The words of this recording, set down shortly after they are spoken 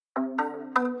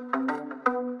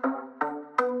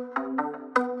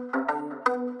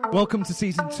Welcome to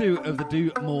season 2 of the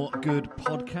Do More Good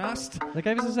podcast. They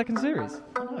gave us a second series.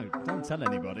 Oh, no, don't tell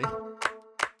anybody.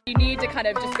 You need to kind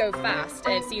of just go fast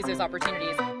and seize those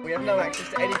opportunities. We have no access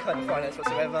to any kind of finance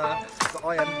whatsoever, but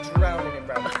I am drowning in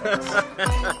brown accounts.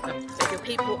 So if your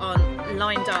people aren't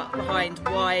lined up behind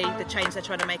why the change they're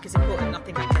trying to make is important,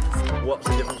 nothing happens. What's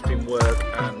the difference between work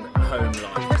and home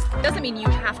life? It doesn't mean you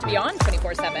have to be on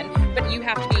 24/7, but you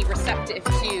have to be receptive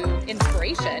to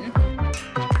inspiration.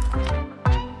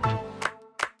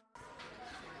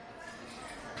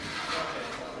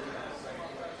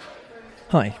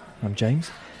 Hi, I'm James,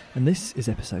 and this is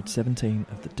episode 17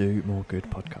 of the Do More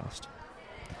Good podcast.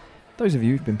 Those of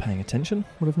you who've been paying attention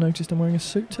would have noticed I'm wearing a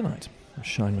suit tonight. I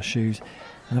shine my shoes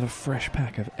and have a fresh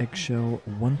pack of Eggshell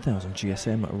 1000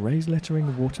 GSM raised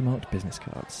lettering watermarked business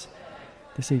cards.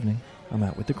 This evening, I'm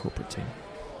out with the corporate team.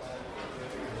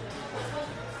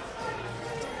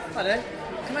 Hi there.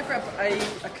 Can I grab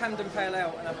a Camden Pale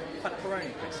Ale and a pint of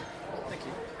Peroni, please? Thank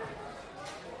you.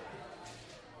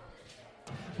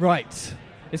 Right,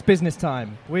 it's business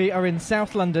time. We are in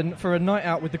South London for a night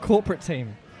out with the corporate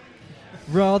team.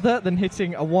 Rather than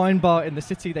hitting a wine bar in the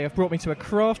city, they have brought me to a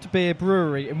craft beer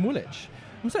brewery in Woolwich.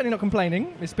 I'm certainly not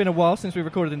complaining. It's been a while since we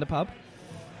recorded in the pub.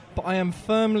 But I am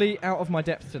firmly out of my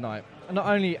depth tonight. And not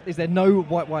only is there no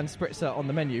white wine spritzer on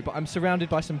the menu, but I'm surrounded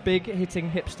by some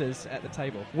big-hitting hipsters at the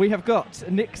table. We have got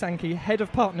Nick Sankey, Head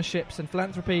of Partnerships and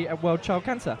Philanthropy at World Child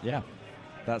Cancer. Yeah,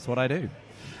 that's what I do.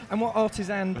 And what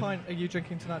artisan pint are you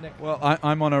drinking tonight, Nick? Well,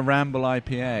 I'm on a Ramble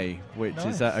IPA, which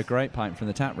is Nice. a great pint from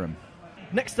the tap room.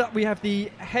 Next up, we have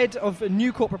the Head of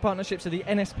New Corporate Partnerships at the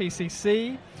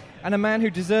NSPCC, and a man who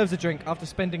deserves a drink after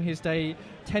spending his day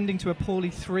tending to a poorly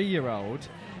 3-year-old.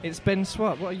 It's Ben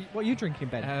Swart. What are you drinking,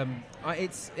 Ben?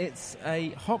 It's a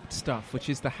hopped stuff, which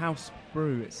is the house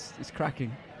brew. It's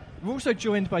cracking. We're also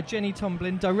joined by Jenny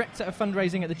Tomblin, Director of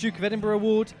Fundraising at the Duke of Edinburgh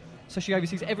Award. So she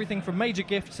oversees everything from major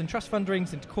gifts and trust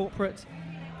fundraisings into corporate.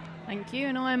 Thank you,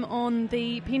 and I'm on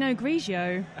the Pinot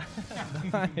Grigio.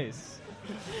 Nice.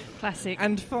 Classic.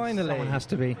 And finally, Someone has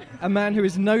to be. a man who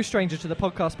is no stranger to the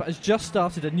podcast but has just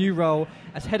started a new role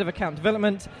as Head of Account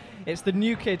Development. It's the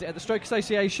new kid at the Stroke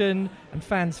Association and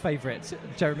fans' favourite,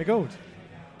 Jeremy Gould.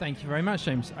 Thank you very much,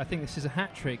 James. I think this is a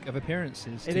hat trick of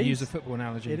appearances, It to is. use a football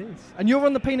analogy. It is. And you're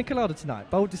on the Pina Colada tonight.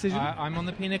 Bold decision. I'm on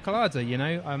the pina colada, you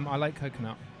know. I like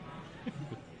coconut.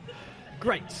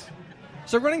 Great.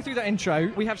 So running through that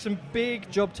intro, we have some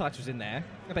big job titles in there.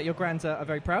 I bet your grands are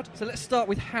very proud. So let's start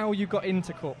with how you got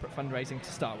into corporate fundraising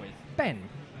to start with. Ben,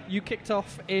 you kicked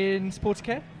off in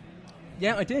Supporter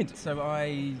Yeah, I did. So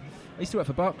I used to work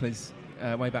for Barclays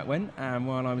way back when, and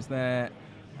while I was there,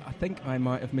 I think I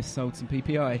might have missold some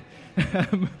PPI.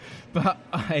 But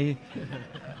I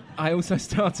also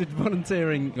started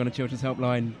volunteering on a children's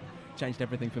helpline. Changed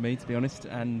everything for me, to be honest,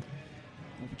 and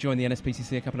joined the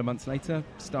NSPCC a couple of months later,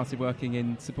 started working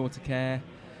in supporter care.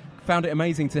 Found it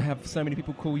amazing to have so many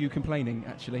people call you complaining,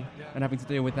 actually, and having to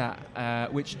deal with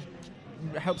that, which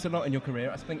helps a lot in your career,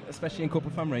 I think, especially in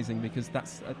corporate fundraising, because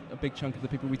that's a big chunk of the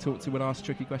people we talk to will ask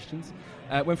tricky questions.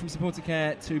 Went from supporter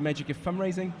care to major gift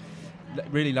fundraising,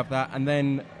 really loved that, and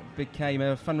then became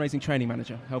a fundraising training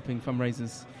manager, helping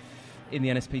fundraisers in the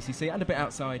NSPCC and a bit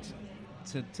outside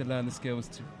to learn the skills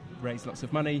to raise lots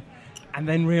of money, and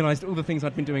then realised all the things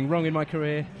I'd been doing wrong in my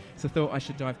career, so thought I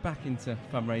should dive back into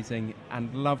fundraising,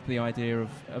 and loved the idea of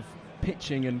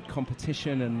pitching and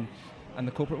competition and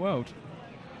the corporate world.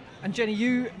 And Jenny,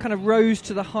 you kind of rose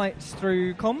to the heights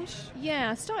through comms?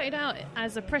 Yeah, I started out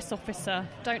as a press officer,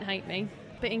 don't hate me,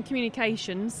 but in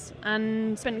communications,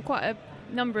 and spent quite a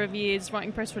number of years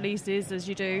writing press releases, as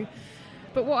you do.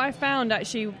 But what I found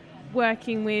actually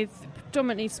working with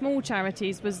predominantly small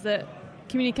charities was that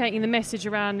communicating the message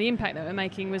around the impact that we're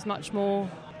making was much more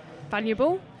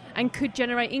valuable and could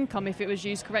generate income if it was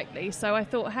used correctly. So I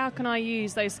thought, how can I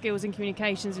use those skills in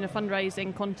communications in a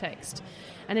fundraising context?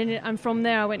 And from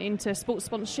there I went into sports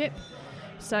sponsorship.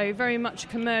 So very much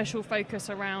commercial focus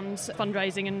around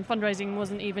fundraising, and fundraising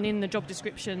wasn't even in the job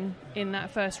description in that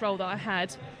first role that I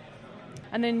had.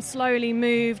 And then slowly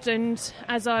moved, and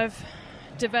as I've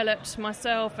developed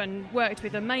myself and worked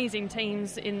with amazing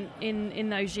teams in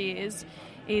those years,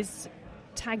 is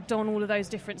tagged on all of those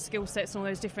different skill sets and all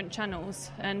those different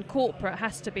channels. And corporate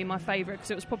has to be my favourite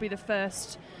because it was probably the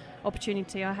first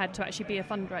opportunity I had to actually be a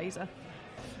fundraiser.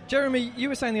 Jeremy, you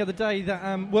were saying the other day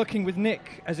that working with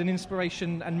Nick as an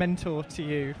inspiration and mentor to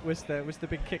you was the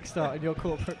big kickstart in your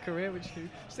corporate career. Would you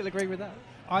still agree with that?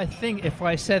 I think if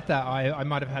I said that, I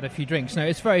might have had a few drinks. No,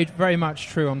 it's very, very much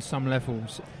true on some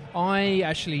levels.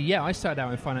 I started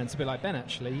out in finance a bit like Ben,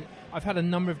 actually. I've had a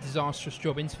number of disastrous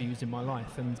job interviews in my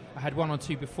life, and I had one or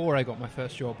two before I got my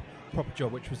first proper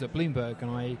job, which was at Bloomberg,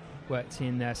 and I worked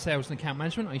in sales and account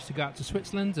management. I used to go out to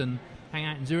Switzerland and hang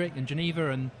out in Zurich and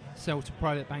Geneva and sell to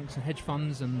private banks and hedge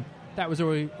funds, and that was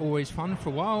always fun for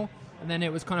a while. And then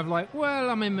it was kind of like, well,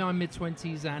 I'm in my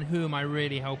mid-20s, and who am I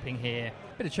really helping here?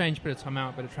 Bit of change, bit of time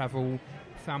out, bit of travel.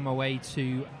 Found my way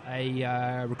to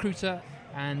a recruiter,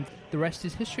 and the rest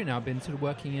is history now. I've been sort of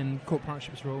working in corporate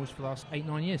partnerships roles for the last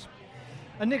 8-9 years.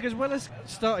 And Nick, as well as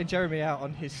starting Jeremy out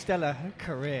on his stellar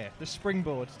career, the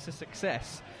springboard to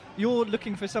success, you're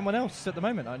looking for someone else at the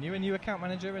moment, aren't you? A new account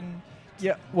manager?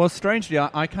 Yeah, well, strangely,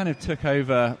 I kind of took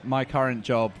over my current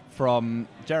job from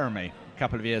Jeremy a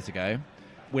couple of years ago.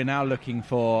 We're now looking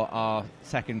for our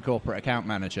second corporate account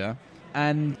manager,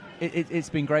 and it's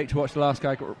been great to watch the last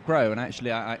guy grow. And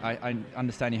actually, I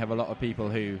understand you have a lot of people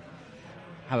who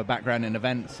have a background in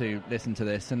events who listen to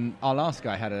this, and our last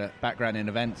guy had a background in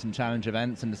events and challenge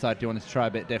events and decided he wanted to try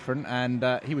a bit different, and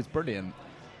he was brilliant.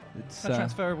 It's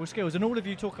transferable skills, and all of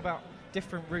you talk about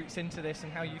different routes into this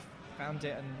and how you found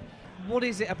it, and what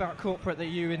is it about corporate that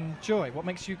you enjoy? What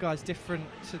makes you guys different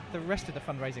to the rest of the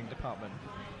fundraising department?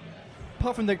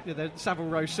 Apart from the Savile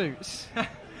Row suits.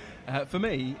 For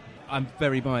me, I'm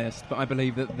very biased, but I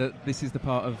believe that this is the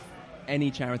part of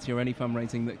any charity or any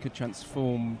fundraising that could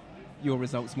transform your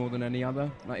results more than any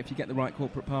other. Like, if you get the right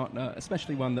corporate partner,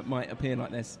 especially one that might appear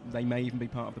like this, they may even be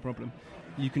part of the problem.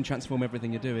 You can transform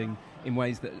everything you're doing in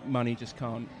ways that money just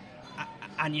can't,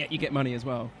 and yet you get money as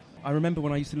well. I remember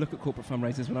when I used to look at corporate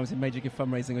fundraisers, when I was in Major Gift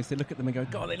Fundraising, I used to look at them and go,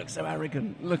 God, they look so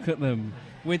arrogant. Look at them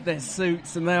with their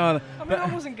suits, and they are...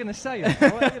 I wasn't going to say that.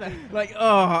 You know. Like,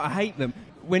 I hate them.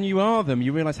 When you are them,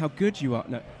 you realise how good you are.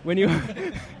 No, when you...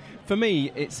 For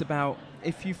me, it's about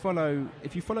if you follow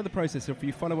the process, or if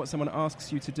you follow what someone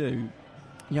asks you to do,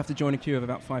 you have to join a queue of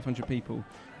about 500 people.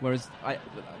 Whereas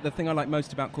the thing I like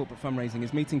most about corporate fundraising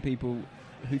is meeting people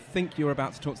who think you're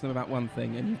about to talk to them about one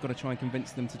thing, and you've got to try and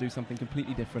convince them to do something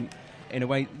completely different, in a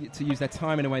way, to use their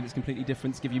time in a way that's completely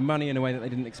different, to give you money in a way that they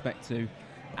didn't expect to.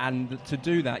 And to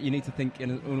do that, you need to think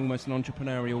in almost an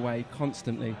entrepreneurial way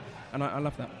constantly. And I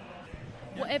love that.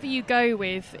 Whatever you go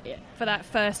with for that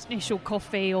first initial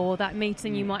coffee or that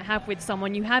meeting you might have with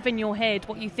someone, you have in your head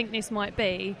what you think this might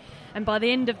be, and by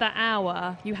the end of that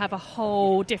hour you have a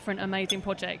whole different amazing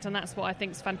project. And that's what I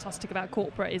think is fantastic about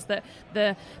corporate, is that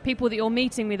the people that you're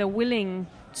meeting with are willing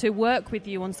to work with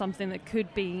you on something that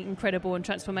could be incredible and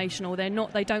transformational.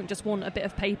 They don't just want a bit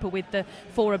of paper with the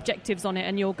 4 objectives on it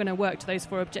and you're going to work to those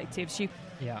 4 objectives.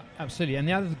 Yeah, absolutely. And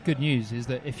the other good news is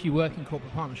that if you work in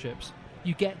corporate partnerships,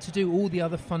 you get to do all the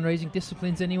other fundraising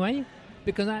disciplines anyway,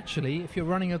 because actually, if you're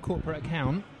running a corporate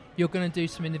account, you're going to do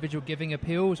some individual giving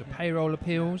appeals or payroll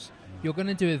appeals, you're going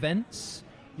to do events,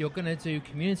 you're going to do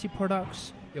community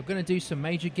products, you're going to do some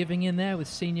major giving in there with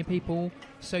senior people,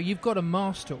 so you've got to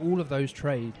master all of those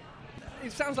trades.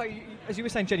 It sounds like, as you were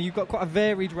saying, Jenny, you've got quite a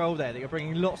varied role there, that you're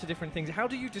bringing lots of different things. How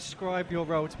do you describe your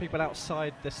role to people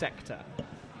outside the sector?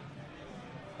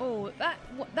 Oh,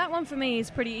 that one for me is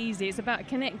pretty easy. It's about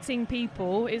connecting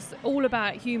people. It's all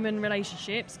about human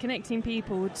relationships, connecting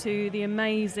people to the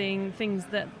amazing things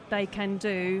that they can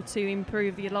do to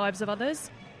improve the lives of others.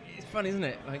 It's fun, isn't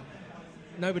it? Like,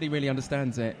 nobody really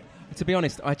understands it. To be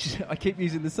honest, I keep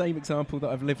using the same example that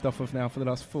I've lived off of now for the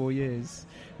last 4 years,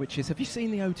 which is, have you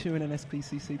seen the O2 and an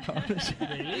SPCC partnership?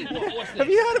 Really? Have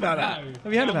you heard about that? No.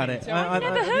 Have you heard about it? I've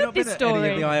never heard this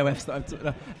story. Any of the IOFs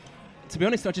that to be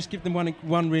honest, I'll just give them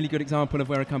one really good example of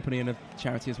where a company and a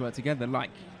charity has worked together. Like,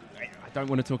 I don't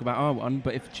want to talk about our one,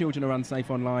 but if children are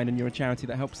unsafe online and you're a charity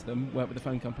that helps them, work with a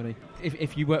phone company.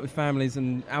 If you work with families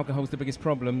and alcohol's the biggest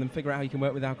problem, then figure out how you can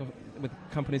work with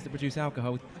companies that produce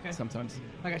alcohol sometimes.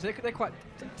 Okay, so they're quite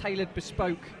tailored,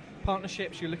 bespoke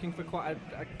partnerships. You're looking for quite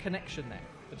a connection there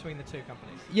between the two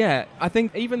companies. Yeah, I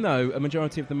think even though a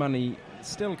majority of the money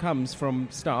still comes from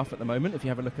staff at the moment, if you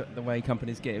have a look at the way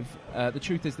companies give, the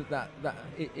truth is that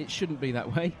it shouldn't be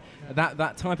that way.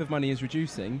 That type of money is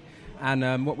reducing,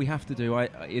 and what we have to do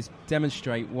is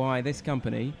demonstrate why this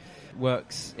company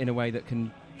works in a way that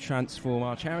can transform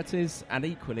our charities, and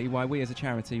equally why we as a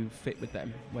charity fit with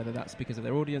them, whether that's because of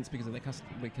their audience, because of their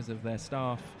because of their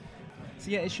staff. So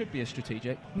yeah, it should be a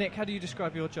strategic. Nick, how do you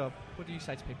describe your job? What do you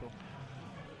say to people?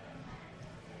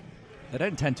 They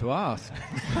don't tend to ask.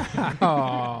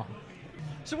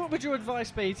 So what would your advice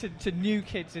be to new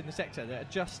kids in the sector that are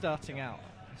just starting out?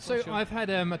 So I've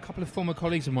had a couple of former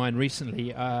colleagues of mine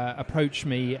recently approach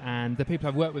me, and the people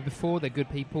I've worked with before, they're good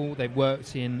people. They've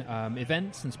worked in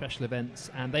events and special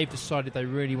events, and they've decided they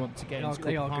really want to get into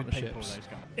corporate partnerships.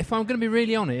 If I'm going to be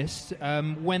really honest,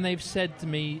 when they've said to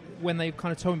me, when they've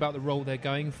kind of told me about the role they're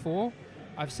going for,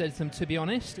 I've said to them, to be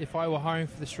honest, if I were hiring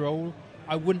for this role,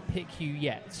 I wouldn't pick you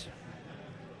yet.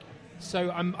 So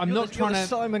I'm not trying to...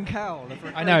 Simon Cowell.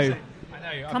 I know.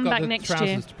 I've Come got back the next trousers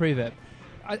year. to prove it.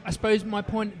 I suppose my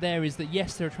point there is that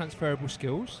yes, there are transferable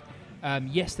skills.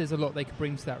 Yes, there's a lot they could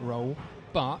bring to that role.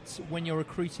 But when you're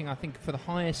recruiting, I think for the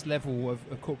highest level of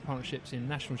corporate partnerships in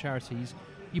national charities,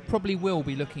 you probably will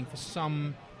be looking for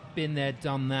some been there,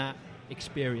 done that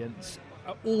experience,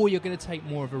 or you're going to take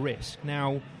more of a risk.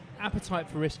 Now, appetite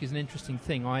for risk is an interesting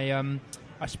thing.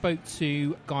 I spoke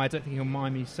to a guy, I don't think he'll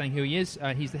mind me saying who he is.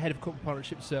 He's the head of corporate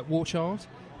partnerships at Warchild,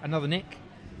 another Nick.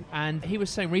 And he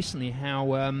was saying recently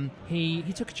how he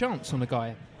took a chance on a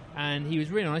guy. And he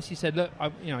was really honest. He said, look, I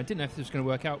didn't know if this was going to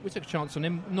work out. We took a chance on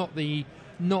him, not the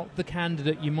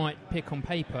candidate you might pick on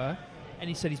paper. And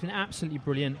he said he's been absolutely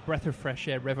brilliant, breath of fresh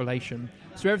air, revelation.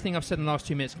 So everything I've said in the last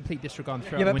 2 minutes, complete disregard.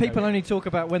 Yeah, but people only talk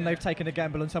about when they've taken a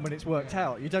gamble on someone it's worked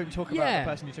out. You don't talk about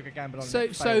the person you took a gamble on. So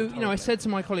I said to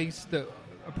my colleagues that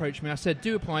approached me, I said,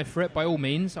 do apply for it by all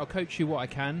means. I'll coach you what I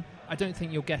can. I don't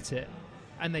think you'll get it.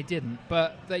 And they didn't.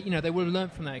 But they will have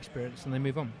learned from that experience and they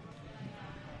move on.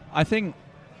 I think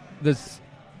there's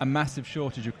a massive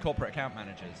shortage of corporate account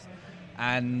managers.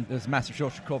 And there's a massive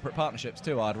shortage of corporate partnerships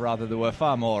too. I'd rather there were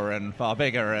far more and far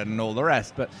bigger and all the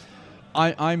rest. But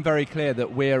I'm very clear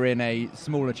that we're in a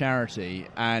smaller charity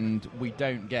and we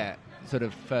don't get sort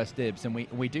of first dibs, and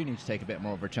we do need to take a bit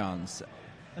more of a chance.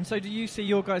 And so do you see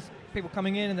your guys, people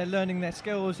coming in and they're learning their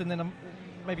skills, and then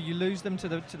maybe you lose them to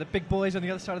the big boys on the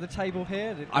other side of the table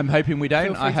here? I'm hoping we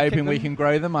don't. I'm hoping we can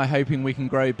grow them. I'm hoping we can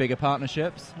grow bigger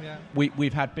partnerships. Yeah.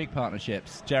 We've had big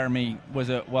partnerships. Jeremy was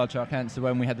at World Child Cancer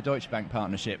when we had the Deutsche Bank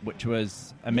partnership, which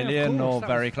was $1 million or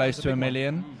very close to $1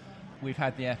 million. We've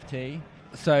had the FT.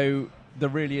 So there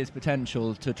really is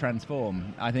potential to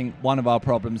transform. I think one of our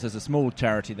problems as a small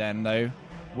charity then, though,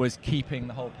 was keeping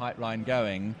the whole pipeline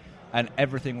going, and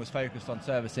everything was focused on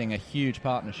servicing a huge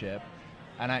partnership,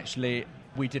 and actually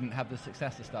we didn't have the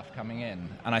successor stuff coming in.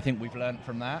 And I think we've learned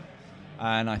from that,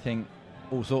 and I think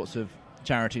all sorts of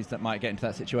charities that might get into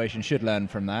that situation should learn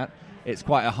from that. It's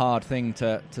quite a hard thing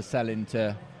to sell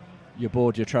into your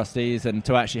board, your trustees, and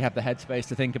to actually have the headspace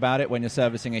to think about it when you're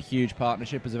servicing a huge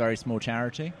partnership as a very small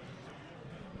charity.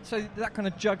 So that kind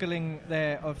of juggling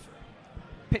there of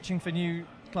pitching for new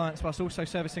clients whilst also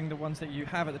servicing the ones that you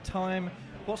have at the time,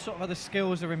 what sort of other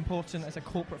skills are important as a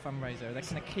corporate fundraiser? Are they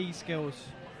kind of key skills?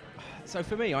 So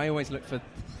for me, I always look for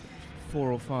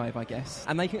 4 or 5, I guess.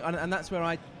 And that's where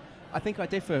I think I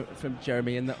differ from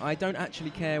Jeremy in that I don't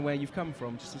actually care where you've come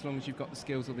from, just as long as you've got the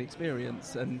skills or the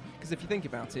experience. And because if you think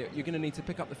about it, you're going to need to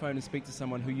pick up the phone and speak to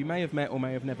someone who you may have met or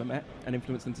may have never met and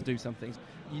influence them to do something.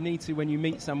 You need to, when you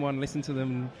meet someone, listen to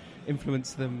them,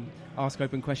 influence them, ask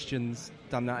open questions.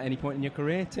 Done that at any point in your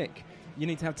career? Tick. You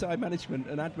need to have time management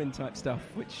and admin type stuff,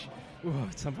 which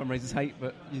some fundraisers hate.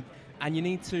 And you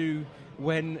need to,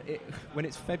 when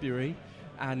it's February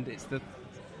and it's the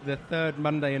third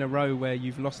Monday in a row where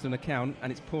you've lost an account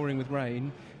and it's pouring with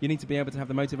rain, you need to be able to have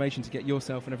the motivation to get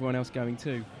yourself and everyone else going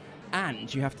too.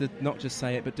 And you have to not just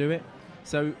say it but do it.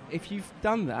 So if you've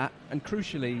done that, and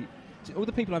crucially, all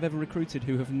the people I've ever recruited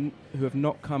who have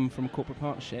not come from corporate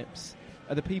partnerships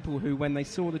are the people who, when they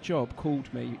saw the job,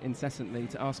 called me incessantly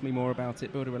to ask me more about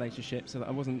it, build a relationship, so that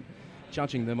I wasn't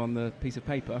judging them on the piece of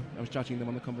paper. I was judging them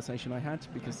on the conversation I had,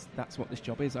 because that's what this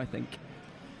job is, I think.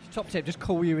 Top tip, just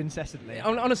call you incessantly.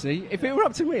 Honestly, if it were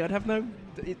up to me, I'd have no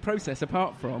process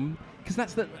apart from...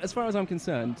 Because as far as I'm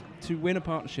concerned, to win a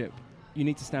partnership, you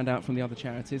need to stand out from the other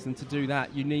charities, and to do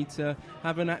that, you need to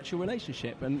have an actual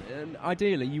relationship. And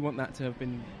ideally, you want that to have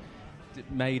been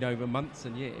made over months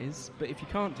and years, but if you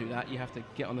can't do that, you have to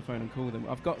get on the phone and call them.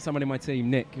 I've got someone in my team,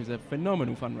 Nick, who's a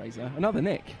phenomenal fundraiser. Another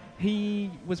Nick. He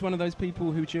was one of those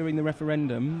people who, during the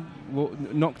referendum,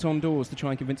 knocked on doors to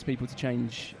try and convince people to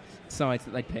change sides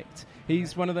that they picked.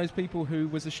 He's one of those people who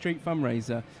was a street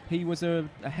fundraiser. He was a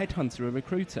headhunter, a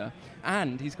recruiter,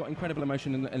 and he's got incredible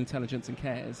emotion and intelligence and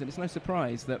cares. And it's no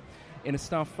surprise that in a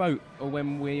staff vote, or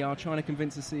when we are trying to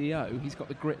convince a CEO, he's got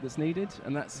the grit that's needed,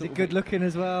 and that's Is he good looking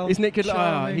as well? Isn't Nick good?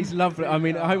 He's lovely. I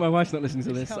mean, I hope my wife's not listening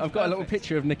to this. I've got a little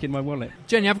picture of Nick in my wallet.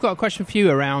 Jenny, I've got a question for you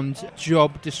around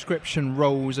job description,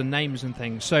 roles and names and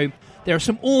things. So there are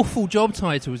some awful job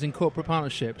titles in corporate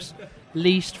partnerships.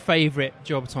 Least favourite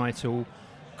job title,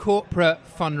 corporate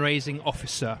fundraising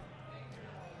officer.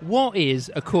 What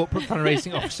is a corporate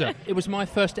fundraising officer? It was my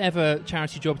first ever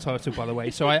charity job title, by the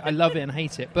way, so I love it and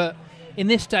hate it. But in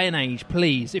this day and age,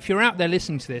 please, if you're out there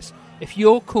listening to this, if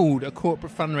you're called a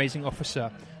corporate fundraising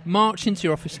officer, march into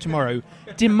your office tomorrow,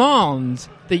 demand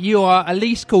that you are at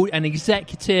least called an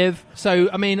executive. So,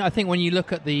 I mean, I think when you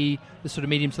look at the sort of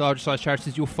medium to large size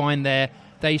charities, you'll find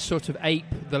they sort of ape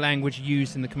the language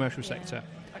used in the commercial sector.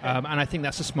 And I think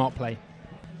that's a smart play.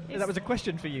 That was a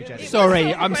question for you, Jenny.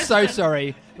 Sorry, I'm so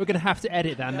sorry. We're going to have to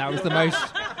edit that. That was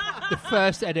the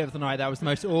first edit of the night. That was the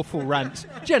most awful rant.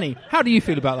 Jenny, how do you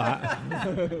feel about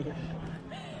that?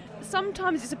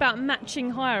 Sometimes it's about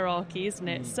matching hierarchy, isn't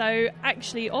it? So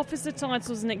actually officer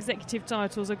titles and executive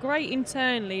titles are great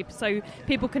internally so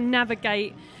people can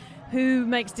navigate who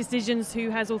makes decisions, who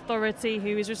has authority,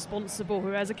 who is responsible,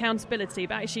 who has accountability,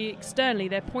 but actually externally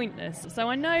they're pointless. So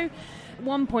I know at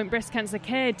one point Breast Cancer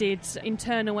Care did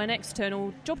internal and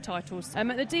external job titles. At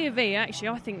the DofE, actually,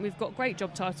 I think we've got great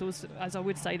job titles, as I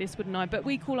would say this, wouldn't I? But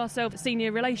we call ourselves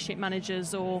senior relationship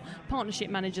managers or partnership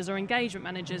managers or engagement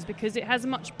managers because it has a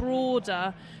much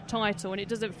broader title and it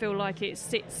doesn't feel like it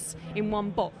sits in one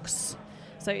box.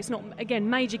 So it's not, again,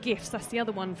 major gifts. That's the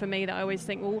other one for me that I always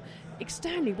think, well,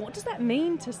 externally, what does that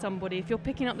mean to somebody? If you're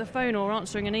picking up the phone or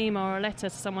answering an email or a letter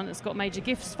to someone that's got major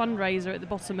gifts fundraiser at the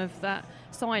bottom of that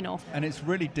sign-off. And it's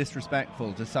really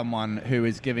disrespectful to someone who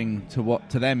is giving to what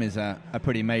to them is a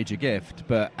pretty major gift,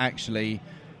 but actually,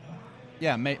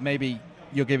 yeah, maybe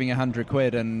you're giving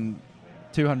 £100 and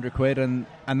 200 quid and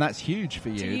that's huge for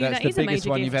you. That's the biggest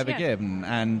one you've ever given.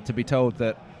 And to be told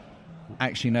that,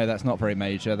 actually, no, that's not very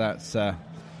major, that's...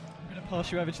 I'm going to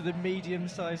pass you over to the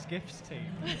medium-sized gifts team.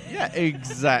 Yeah,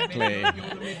 exactly.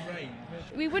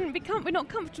 We're not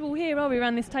comfortable here, are we,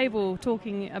 around this table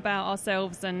talking about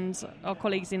ourselves and our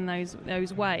colleagues in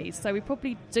those ways. So we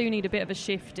probably do need a bit of a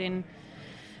shift in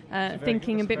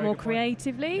thinking a bit more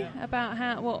creatively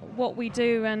about what we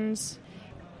do and...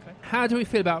 How do we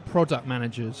feel about product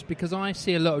managers? Because I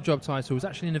see a lot of job titles,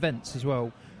 actually in events as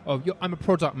well. I'm a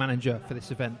product manager for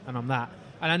this event, and I'm that.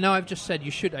 And I know I've just said you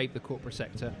should ape the corporate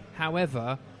sector.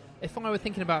 However, if I were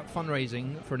thinking about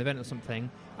fundraising for an event or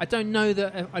something, I don't know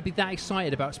that I'd be that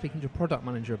excited about speaking to a product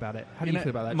manager about it. How do you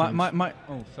feel about that, James?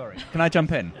 Oh, sorry. Can I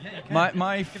jump in? Yeah,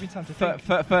 my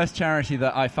first charity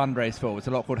that I fundraised for was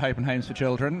a lot called Hope and Homes for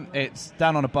Children. It's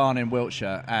down on a barn in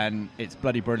Wiltshire, and it's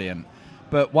bloody brilliant.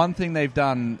 But one thing they've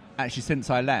done, actually, since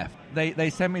I left,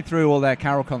 they send me through all their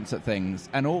carol concert things,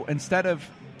 and instead of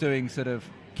doing sort of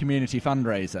community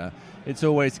fundraiser, it's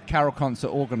always carol concert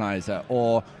organizer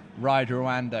or Ride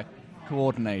Rwanda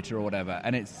coordinator or whatever,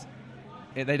 and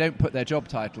they don't put their job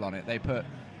title on it, they put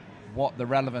what the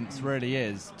relevance really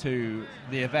is to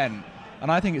the event,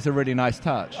 and I think it's a really nice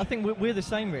touch. I think we're the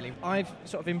same, really. I've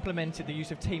sort of implemented the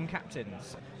use of team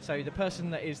captains, so the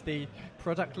person that is the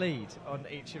product lead on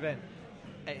each event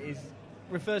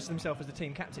refers to themselves as the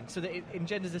team captain, so that it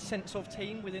engenders a sense of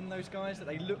team within those guys, that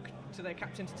they look to their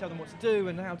captain to tell them what to do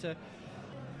and how to,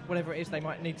 whatever it is they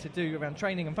might need to do around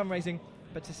training and fundraising,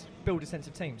 but to build a sense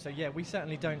of team. So yeah, we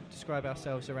certainly don't describe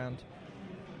ourselves around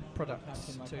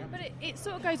products. But it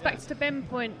sort of goes back to Ben's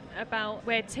point about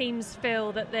where teams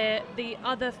feel that the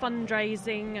other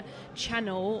fundraising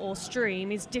channel or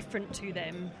stream is different to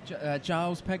them.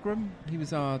 Giles Pegram, he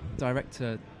was our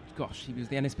director. Gosh, he was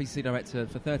the NSPCC director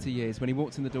for 30 years. When he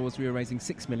walked in the doors, we were raising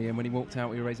 £6 million. When he walked out,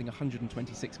 we were raising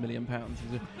 £126 million.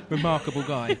 He was a remarkable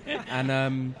guy.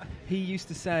 And he used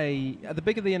to say, the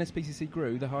bigger the NSPCC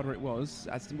grew, the harder it was.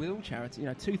 As with all charity,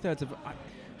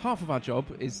 half of our job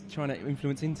is trying to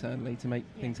influence internally to make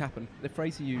things happen. The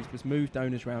phrase he used was move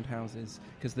donors round houses,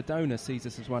 because the donor sees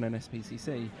us as one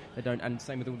NSPCC. They don't, and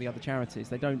same with all the other charities.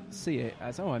 They don't see it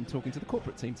as, I'm talking to the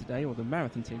corporate team today or the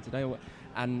marathon team today,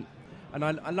 And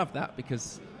I love that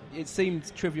because it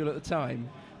seemed trivial at the time,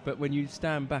 but when you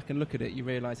stand back and look at it, you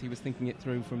realise he was thinking it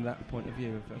through from that point of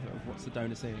view of what's the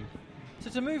donor seeing. So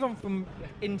to move on from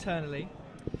internally,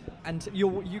 and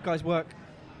you guys work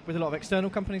with a lot of external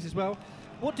companies as well,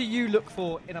 what do you look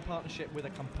for in a partnership with a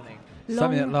company?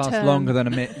 Something that lasts longer than a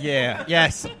minute. Yeah,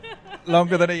 yes.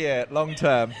 Longer than a year, long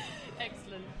term.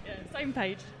 Excellent. Yeah, same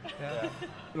page. Yeah.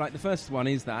 Like the first one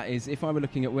is if I were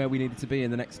looking at where we needed to be in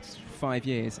the next 5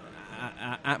 years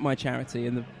at my charity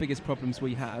and the biggest problems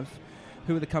we have,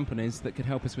 who are the companies that could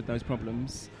help us with those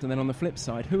problems? And then on the flip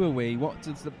side, who are we? What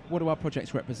do our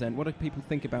projects represent? What do people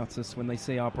think about us when they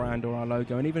see our brand or our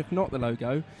logo? And even if not the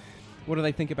logo, what do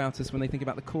they think about us when they think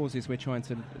about the causes we're trying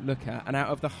to look at? And out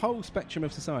of the whole spectrum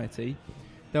of society,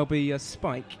 there'll be a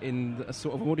spike in a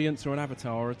sort of audience or an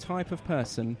avatar or a type of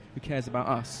person who cares about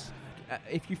us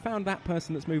if you found that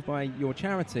person that's moved by your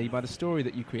charity, by the story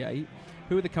that you create,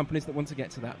 who are the companies that want to get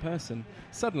to that person?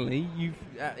 Suddenly,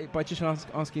 by just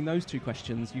asking those two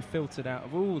questions, you've filtered out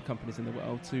of all the companies in the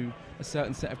world to a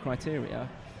certain set of criteria.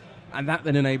 And that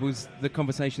then enables the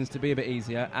conversations to be a bit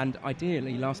easier and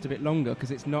ideally last a bit longer,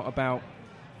 because it's not about,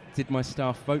 did my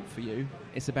staff vote for you?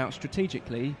 It's about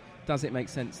strategically, does it make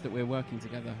sense that we're working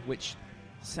together? Which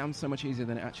sounds so much easier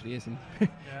than it actually is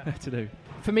to do.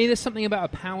 For me, there's something about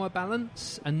a power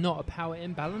balance and not a power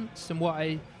imbalance. And what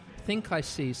I think I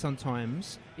see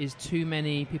sometimes is too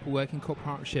many people working corporate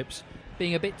partnerships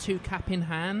being a bit too cap in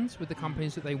hand with the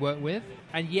companies that they work with.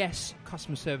 And yes,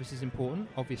 customer service is important,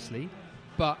 obviously,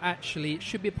 but actually it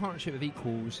should be a partnership of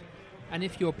equals. And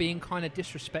if you're being kind of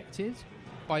disrespected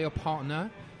by your partner,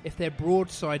 if they're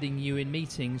broadsiding you in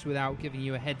meetings without giving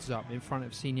you a heads up in front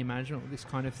of senior management or this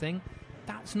kind of thing,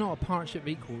 that's not a partnership of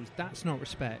equals. That's not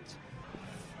respect.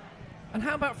 And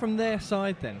how about from their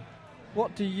side then?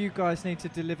 What do you guys need to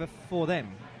deliver for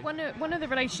them? One of the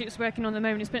relationships we're working on at the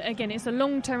moment, it's a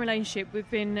long-term relationship.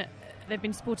 They've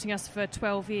been supporting us for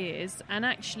 12 years, and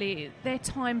actually they're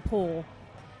time poor.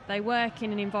 They work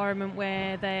in an environment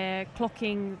where they're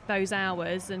clocking those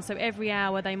hours, and so every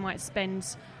hour they might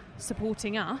spend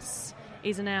supporting us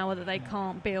is an hour that they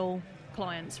can't bill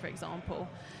clients, for example.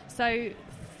 So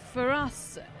for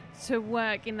us to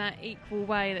work in that equal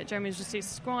way that Jeremy was just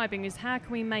describing is how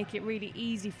can we make it really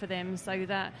easy for them so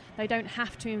that they don't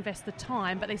have to invest the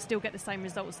time, but they still get the same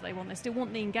results that they want. They still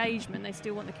want the engagement, they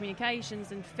still want the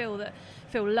communications, and feel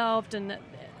loved, and that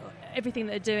everything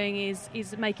that they're doing is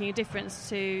making a difference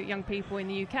to young people in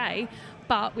the UK,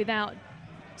 but without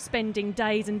spending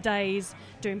days and days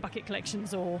doing bucket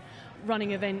collections or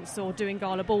running events or doing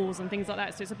gala balls and things like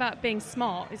that. So it's about being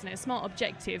smart, isn't it? A smart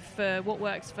objective for what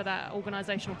works for that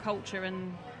organisational culture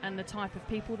and the type of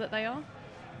people that they are.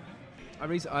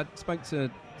 I spoke to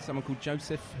someone called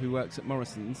Joseph who works at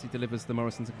Morrison's. He delivers the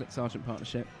Morrison's and Click Sargent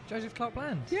partnership. Joseph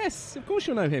Clark-Bland? Yes, of course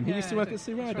you'll know him. He used to work at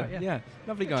Sue Ryder. Right, yeah,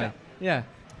 lovely Good guy. chap. Yeah.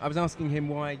 I was asking him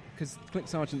why, because Click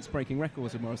Sargent's breaking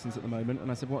records with Morrison's at the moment, and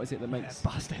I said, what is it that makes...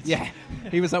 Bastards. Yeah.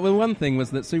 He was like, well, one thing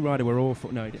was that Sue Ryder were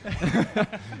awful. No, he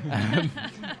didn't.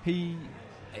 He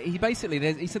basically,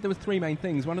 he said there were three main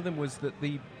things. One of them was that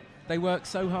they work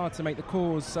so hard to make the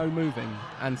cause so moving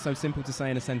and so simple to say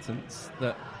in a sentence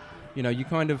that, you know, you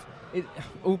kind of...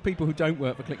 all people who don't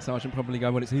work for Click Sargent probably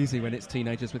go, well, it's easy when it's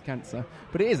teenagers with cancer.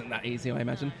 But it isn't that easy, I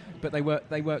imagine. But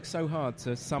they work so hard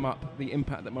to sum up the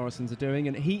impact that Morrison's are doing.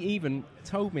 And he even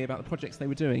told me about the projects they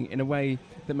were doing in a way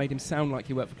that made him sound like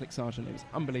he worked for Click Sargent. It was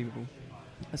unbelievable.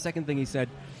 The second thing he said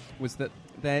was that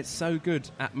they're so good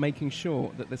at making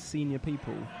sure that the senior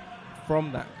people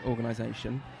from that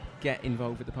organisation get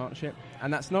involved with the partnership,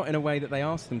 and that's not in a way that they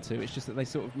ask them to. It's just that they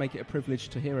sort of make it a privilege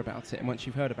to hear about it, and once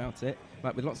you've heard about it,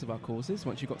 like with lots of our causes,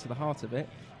 once you've got to the heart of it,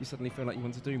 you suddenly feel like you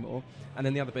want to do more. And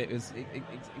then the other bit is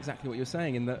exactly what you're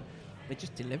saying, in that they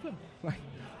just deliver. Like,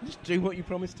 just do what you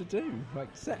promised to do. Like,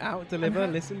 set out, deliver,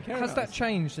 listen, care. Has that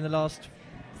changed in the last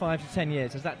 5 to 10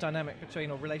 years? Has that dynamic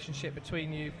between, or relationship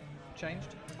between you, changed?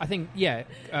 I think,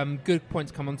 good point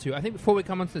to come on to. I think before we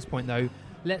come on to this point, though,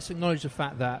 let's acknowledge the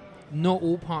fact that not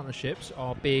all partnerships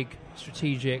are big,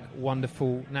 strategic,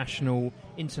 wonderful, national,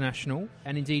 international,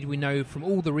 and indeed we know from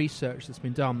all the research that's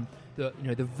been done that, you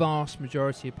know, the vast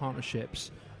majority of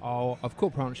partnerships of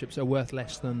corporate partnerships are worth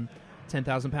less than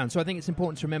 £10,000. So I think it's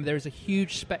important to remember there is a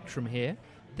huge spectrum here.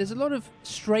 There's a lot of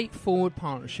straightforward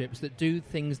partnerships that do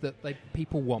things that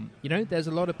people want. You know, there's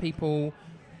a lot of people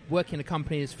working in a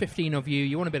company, there's 15 of you,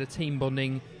 you want a bit of team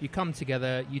bonding, you come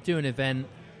together, you do an event.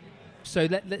 So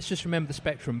let's just remember the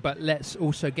spectrum, but let's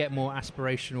also get more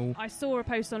aspirational. I saw a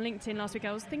post on LinkedIn last week.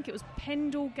 I think it was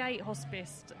Pendle Gate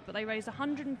Hospice, but they raised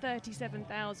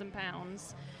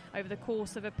 £137,000 over the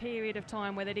course of a period of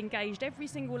time where they'd engaged every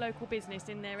single local business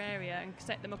in their area and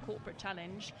set them a corporate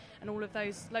challenge. And all of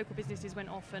those local businesses went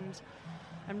off and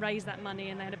raised that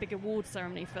money, and they had a big award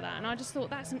ceremony for that. And I just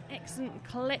thought that's an excellent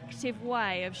collective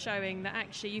way of showing that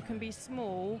actually you can be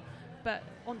small but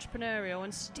entrepreneurial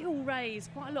and still raise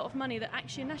quite a lot of money that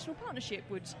actually a national partnership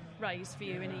would raise for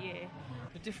you in a year.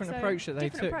 A different approach that they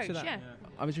took to that. Yeah.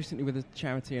 I was recently with a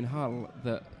charity in Hull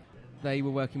that they were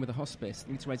working with a hospice.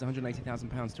 They need to raise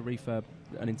 £180,000 to refurb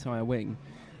an entire wing.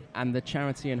 And the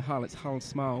charity in Hull, it's Hull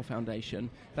Smile Foundation,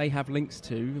 they have links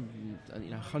to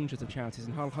hundreds of charities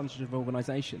in Hull, hundreds of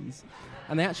organisations.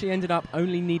 And they actually ended up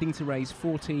only needing to raise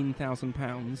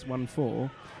 £14,000,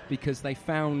 because they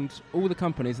found all the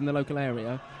companies in the local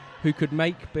area who could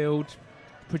make, build,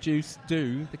 produce,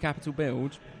 do the capital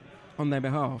build on their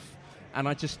behalf. And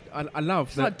I love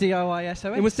It's that. like DIY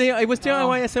SOS. It was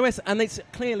DIY SOS, and it's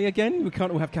clearly, again, we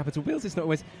can't all have capital bills. It's not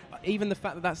always, even the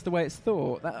fact that that's the way it's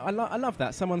thought. I love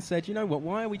that. Someone said, you know what,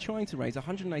 why are we trying to raise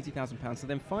 £180,000 to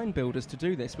then find builders to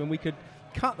do this when we could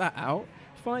cut that out,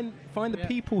 find the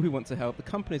people who want to help, the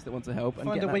companies that want to help, and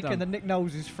find get a that weekend done. that Nick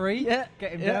Knowles is free. Yeah,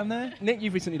 Get him down there. Nick,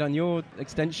 you've recently done your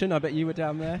extension. I bet you were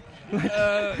down there.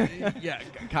 Yeah,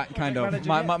 kind of.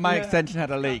 My extension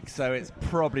had a leak, so it's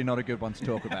probably not a good one to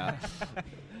talk about.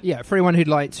 Yeah, for anyone who'd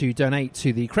like to donate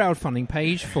to the crowdfunding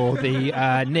page for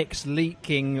the Nick's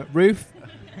leaking roof.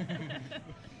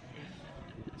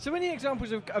 So any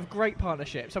examples of great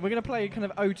partnerships? So we're going to play kind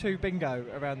of O2 bingo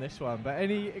around this one, but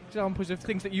any examples of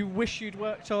things that you wish you'd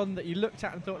worked on, that you looked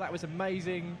at and thought that was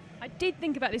amazing? I did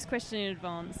think about this question in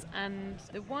advance, and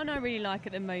the one I really like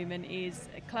at the moment is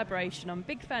a collaboration. I'm a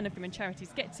big fan of when charities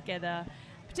get together,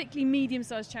 particularly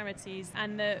medium-sized charities,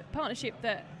 and the partnership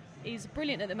that is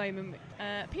brilliant at the moment.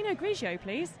 Pinot Grigio,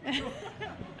 please.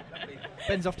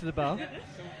 Ben's off to the bar.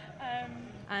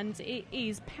 And it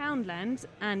is Poundland,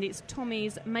 and it's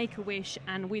Tommy's, Make-A-Wish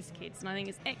and WizKids. And I think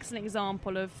it's an excellent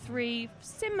example of three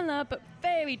similar but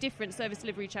very different service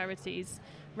delivery charities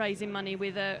raising money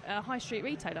with a high street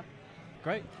retailer.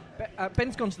 Great.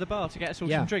 Ben's gone to the bar to get us all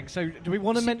some drinks. So do we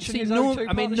want to mention his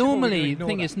O2 normally, partnership, the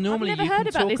thing is, normally I've never you heard can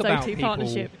about talk this about O2 people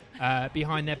partnership.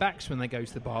 Behind their backs when they go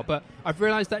to the bar, but I've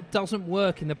realised that doesn't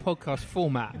work in the podcast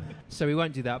format, so we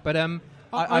won't do that. But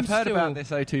I've heard about this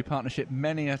O2 partnership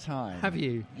many a time. Have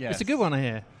you? Yes. It's a good one, I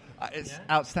hear. It's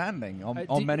outstanding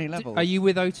on many levels. Are you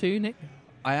with O2, Nick?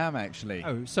 I am, actually.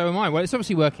 Oh, so am I. Well, it's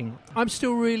obviously working. I'm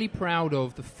still really proud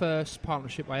of the first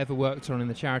partnership I ever worked on in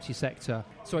the charity sector.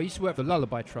 So I used to work for the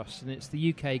Lullaby Trust, and it's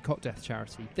the UK cot death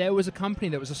charity. There was a company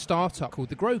that was a startup called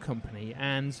the Grow Company,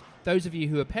 and those of you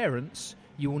who are parents,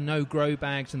 you will know Grow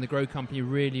Bags and the Grow Company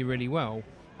really, really well,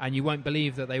 and you won't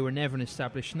believe that they were never an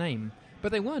established name.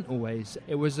 But they weren't always.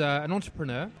 It was an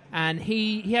entrepreneur, and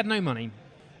he had no money.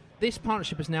 This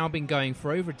partnership has now been going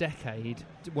for over a decade.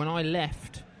 When I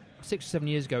left 6 or 7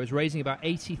 years ago, it was raising about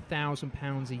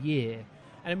 £80,000 a year.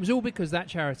 And it was all because that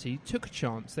charity took a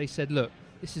chance. They said, look,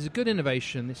 this is a good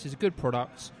innovation, this is a good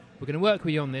product, we're going to work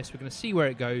with you on this, we're going to see where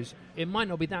it goes. It might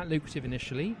not be that lucrative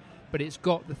initially, but it's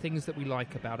got the things that we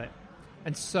like about it.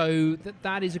 And so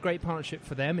that is a great partnership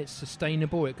for them. It's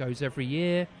sustainable, it goes every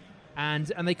year.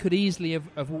 And they could easily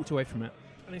have walked away from it.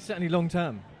 And it's certainly long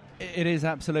term. It is,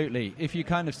 absolutely. If you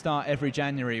kind of start every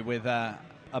January with a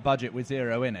budget with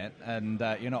zero in it, and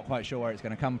you're not quite sure where it's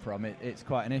going to come from, it's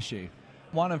quite an issue.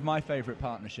 One of my favourite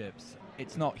partnerships,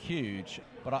 it's not huge,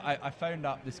 but I phoned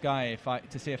up this guy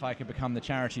to see if I could become the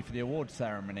charity for the award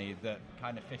ceremony that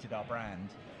kind of fitted our brand.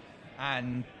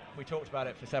 And we talked about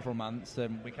it for several months,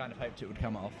 and we kind of hoped it would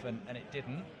come off, and it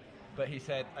didn't. But he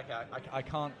said, okay, I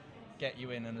can't get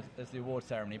you in as the award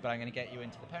ceremony, but I'm going to get you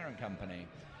into the parent company.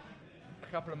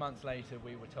 A couple of months later,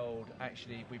 we were told,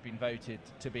 actually, we've been voted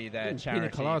to be their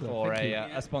charity for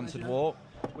a sponsored walk,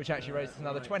 which actually raised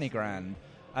another 20 grand.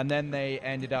 And then they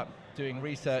ended up doing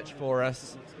research for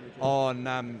us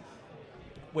on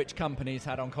which companies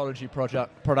had oncology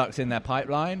products in their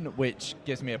pipeline, which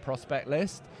gives me a prospect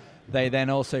list. They then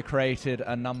also created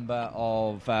a number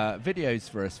of videos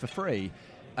for us for free.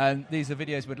 And these are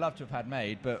videos we'd love to have had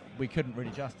made, but we couldn't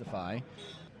really justify.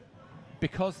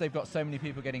 Because they've got so many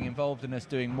people getting involved in us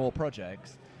doing more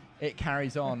projects, it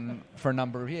carries on for a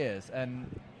number of years.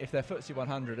 And if they're FTSE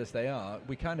 100 as they are,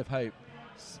 we kind of hope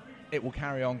it will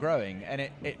carry on growing. And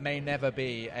it may never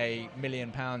be £1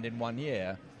 million in 1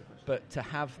 year, but to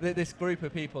have this group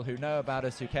of people who know about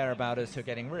us, who care about us, who are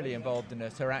getting really involved in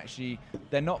us, who are actually,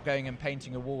 they're not going and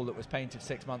painting a wall that was painted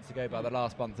 6 months ago by the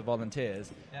last bunch of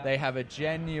volunteers. Yeah. They have a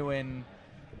genuine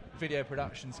video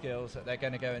production skills that they're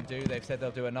going to go and do. They've said they'll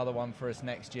do another one for us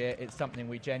next year. It's something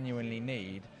we genuinely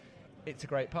need. It's a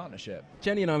great partnership.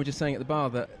 Jenny and I were just saying at the bar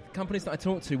that companies that I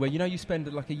talk to, where you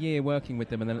spend like a year working with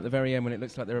them, and then at the very end when it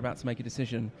looks like they're about to make a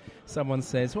decision, someone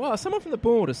says, well, someone from the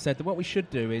board has said that what we should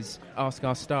do is ask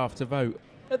our staff to vote.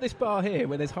 At this bar here,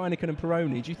 where there's Heineken and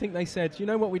Peroni, do you think they said,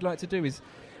 what we'd like to do is,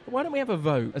 why don't we have a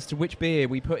vote as to which beer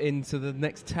we put into the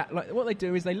next tap? Like, what they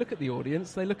do is they look at the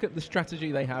audience, they look at the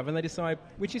strategy they have, and they decide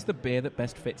which is the beer that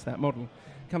best fits that model.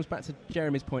 It comes back to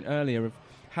Jeremy's point earlier of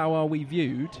how are we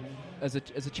viewed as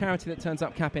a charity that turns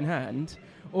up cap in hand,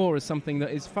 or as something that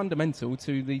is fundamental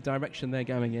to the direction they're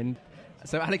going in.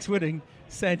 So Alex Wooding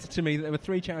said to me that there were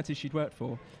 3 charities she'd worked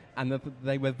for, and that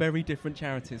they were very different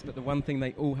charities, but the one thing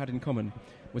they all had in common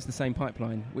was the same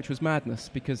pipeline, which was madness,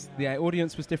 because the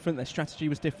audience was different, their strategy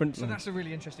was different. So that's a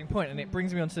really interesting point, and it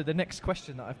brings me on to the next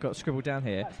question that I've got scribbled down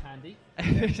here. That's handy.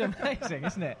 It's amazing,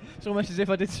 isn't it? It's almost as if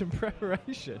I did some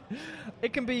preparation.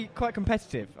 It can be quite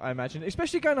competitive, I imagine,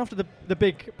 especially going after the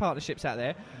big partnerships out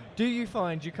there. Do you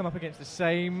find you come up against the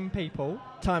same people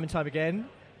time and time again,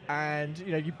 and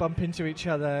you bump into each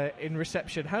other in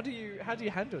reception? How do you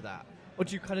handle that? Or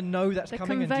do you kind of know that's the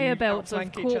coming and do conveyor you belts of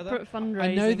outflank each other? corporate fundraising?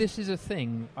 I know this is a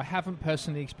thing. I haven't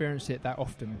personally experienced it that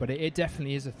often, but it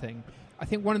definitely is a thing. I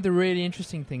think one of the really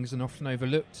interesting things and often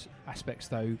overlooked aspects,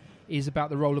 though, is about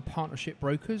the role of partnership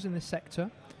brokers in this sector.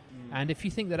 And if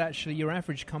you think that actually your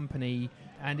average company,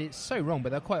 and it's so wrong,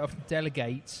 but they'll quite often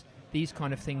delegate these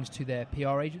kind of things to their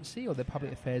PR agency or their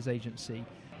public affairs agency.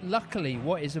 Luckily,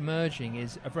 what is emerging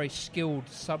is a very skilled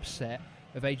subset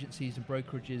of agencies and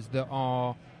brokerages that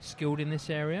are skilled in this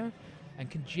area and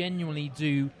can genuinely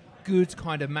do good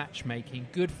kind of matchmaking,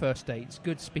 good first dates,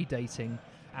 good speed dating,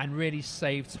 and really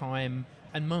save time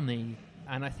and money.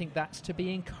 And I think that's to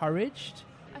be encouraged.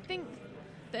 I think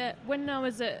that when I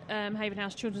was at Haven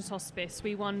House Children's Hospice,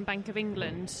 we won Bank of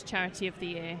England Charity of the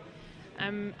Year.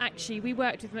 Actually, we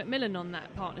worked with Macmillan on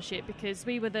that partnership because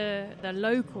we were the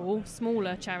local,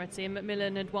 smaller charity, and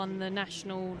Macmillan had won the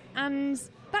national. And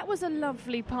that was a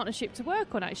lovely partnership to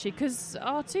work on, actually, because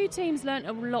our 2 teams learnt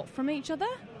a lot from each other.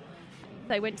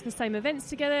 They went to the same events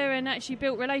together and actually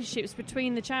built relationships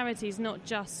between the charities, not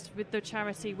just with the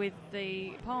charity with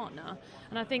the partner.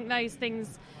 And I think those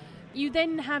things... You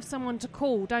then have someone to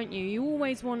call, don't you? You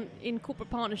always want, in corporate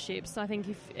partnerships, I think,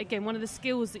 one of the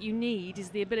skills that you need is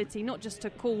the ability not just to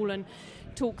call and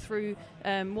talk through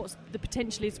what the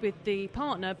potential is with the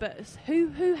partner, but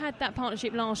who had that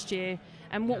partnership last year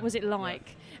and what was it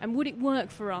like? And would it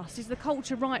work for us? Is the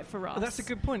culture right for us? Well, that's a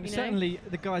good point. Certainly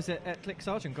the guys at Click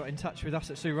Sargent got in touch with us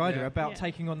at Sue Ryder about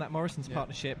taking on that Morrison's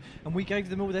partnership, and we gave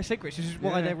them all their secrets, which is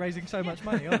why they're raising so much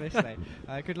money, obviously.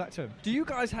 Good luck to them. Do you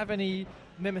guys have any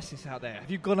nemesis out there? Have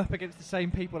you gone up against the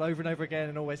same people over and over again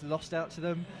and always lost out to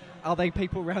them? Are they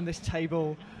people around this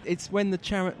table? It's when the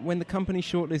company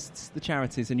shortlists the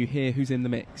charities and you hear who's in the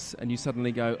mix and you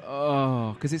suddenly go,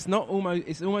 oh, because it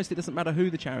doesn't matter who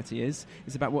the charity is,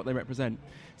 it's about what they represent.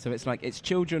 So it's like it's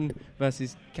children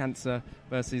versus cancer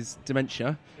versus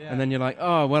dementia, and then you're like,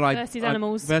 oh well, versus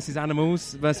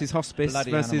animals versus hospice Bloody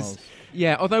versus animals.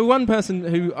 Yeah. Although one person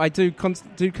who I do come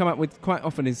up with quite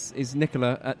often is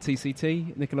Nicola at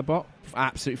TCT, Nicola Bott,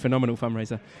 absolutely phenomenal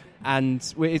fundraiser,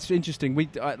 and it's interesting.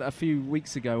 A few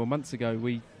weeks ago or months ago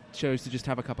we chose to just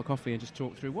have a cup of coffee and just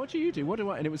talk through what do you do, what do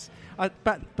I, and it was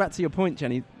back to your point,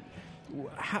 Jenny.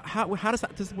 How does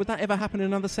that? Would that ever happen in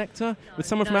another sector? No, would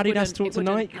someone from Adidas talk to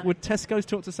Nike? No. Would Tesco's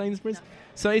talk to Sainsbury's?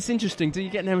 So it's interesting. Do you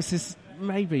get nemesis?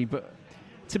 Maybe, but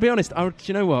to be honest, do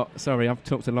you know what? Sorry, I've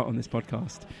talked a lot on this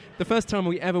podcast. The first time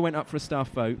we ever went up for a staff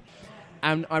vote,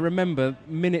 and I remember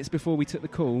minutes before we took the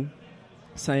call,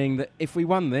 saying that if we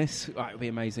won this, it would be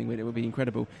amazing, it would be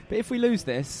incredible. But if we lose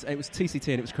this, it was TCT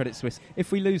and it was Credit Suisse,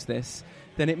 if we lose this,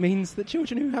 then it means that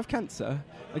children who have cancer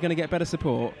are going to get better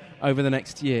support over the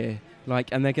next year.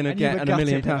 And they're going to get £1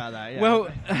 million. That, yeah. Well,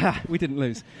 we didn't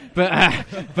lose. But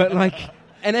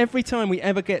and every time we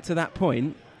ever get to that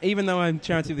point, even though I'm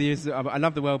Charity of the Year, I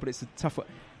love the world, but it's a tough one.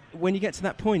 When you get to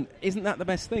that point, isn't that the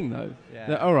best thing, though? Yeah.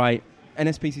 That, all right,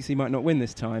 NSPCC might not win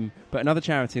this time, but another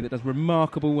charity that does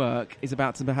remarkable work is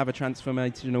about to have a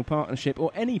transformational partnership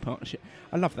or any partnership.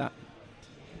 I love that.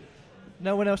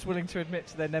 No one else willing to admit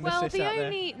to their nemesis out there?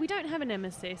 We don't have a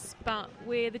nemesis, but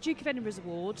we're the Duke of Edinburgh's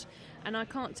Award, and I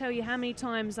can't tell you how many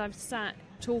times I've sat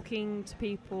talking to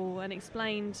people and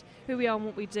explained who we are and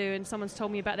what we do, and someone's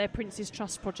told me about their Prince's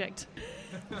Trust project.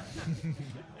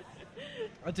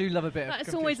 I do love a bit of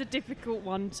That's always a difficult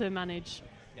one to manage.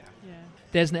 Yeah.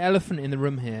 There's an elephant in the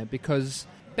room here because,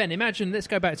 Ben, imagine, let's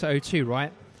go back to 02,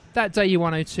 right? That day you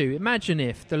won 02, imagine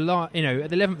if at the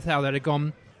 11th hour they'd have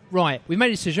gone, right, we've made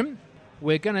a decision,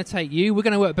 we're going to take you, we're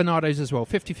going to work Bernardo's as well,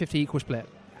 50-50 equal split.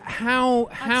 How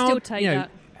I'd still take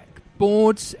that.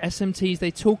 Boards, SMTs,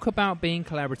 they talk about being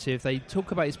collaborative, they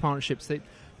talk about these partnerships,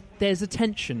 there's a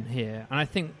tension here, and I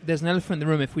think there's an elephant in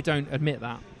the room if we don't admit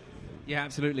that. Yeah,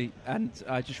 absolutely. And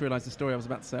I just realised the story I was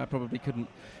about to say. I probably couldn't.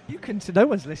 You can. No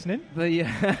one's listening.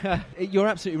 You're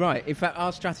absolutely right. In fact,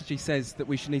 our strategy says that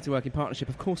we should need to work in partnership.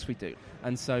 Of course we do.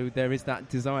 And so there is that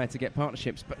desire to get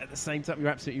partnerships. But at the same time, you're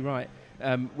absolutely right.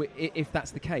 If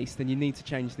that's the case, then you need to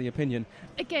change the opinion.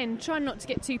 Again, try not to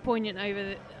get too poignant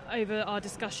over our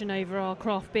discussion over our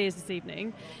craft beers this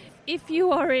evening. If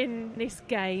you are in this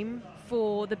game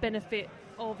for the benefit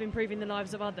of improving the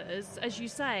lives of others, as you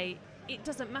say, it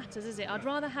doesn't matter, does it? I'd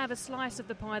rather have a slice of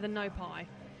the pie than no pie.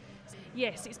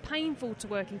 Yes, it's painful to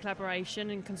work in collaboration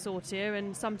and consortia,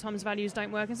 and sometimes values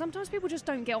don't work, and sometimes people just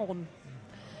don't get on.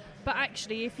 But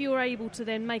actually, if you're able to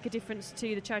then make a difference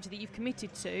to the charity that you've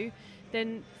committed to,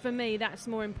 then for me that's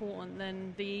more important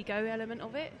than the ego element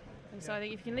of it. And so I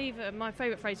think if you can leave, my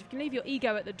favourite phrase, if you can leave your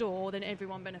ego at the door, then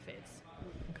everyone benefits.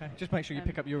 Okay, just make sure you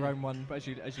pick up your own one as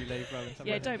you leave rather than something.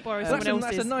 Yeah, don't borrow someone else's.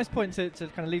 That's a nice point to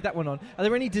kind of leave that one on. Are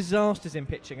there any disasters in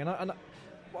pitching? And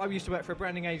I used to work for a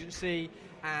branding agency,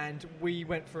 and we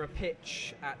went for a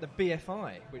pitch at the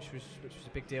BFI, which was a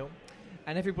big deal.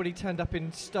 And everybody turned up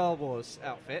in Star Wars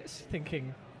outfits,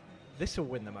 thinking this will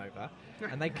win them over.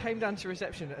 And they came down to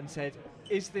reception and said,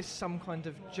 "Is this some kind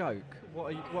of joke?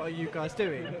 What are you guys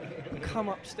doing? Come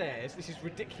upstairs. This is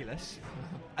ridiculous."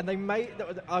 And they made.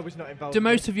 I was not involved. Do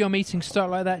most of your meetings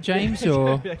start like that, James?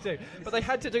 Or they do. But they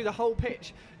had to do the whole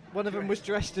pitch. One of them was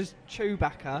dressed as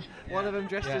Chewbacca. One of them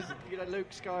dressed as Luke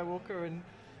Skywalker and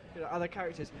other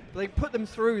characters. But they put them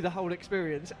through the whole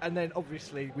experience, and then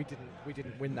obviously we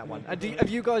didn't win that one. And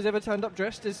have you guys ever turned up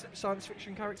dressed as science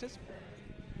fiction characters?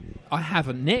 I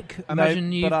haven't, Nick.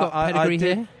 Imagine you've got pedigree I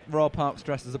did here. Royal Parks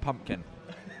dressed as a pumpkin.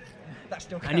 That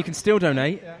still counts. And you can still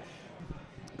donate. Yeah.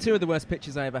 Two of the worst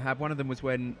pictures I ever had. One of them was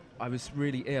when I was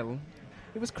really ill.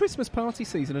 It was Christmas party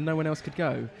season and no one else could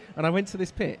go. And I went to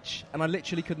this pitch and I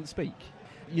literally couldn't speak.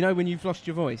 You know when you've lost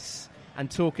your voice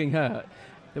and talking hurt?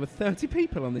 There were 30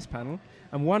 people on this panel,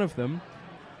 and one of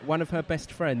her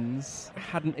best friends,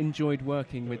 hadn't enjoyed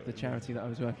working with the charity that I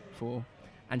was working for,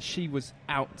 and she was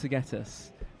out to get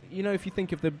us. You know, if you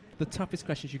think of the toughest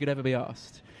questions you could ever be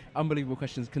asked, unbelievable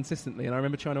questions consistently, and I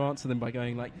remember trying to answer them by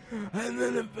going like, and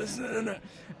then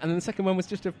the second one was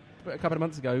just a couple of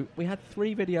months ago. We had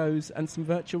 3 videos and some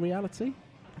virtual reality.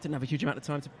 I didn't have a huge amount of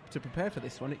time to prepare for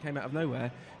this one. It came out of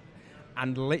nowhere,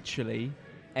 and literally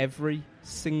every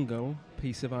single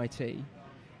piece of IT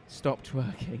stopped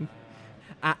working.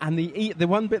 And the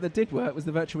one bit that did work was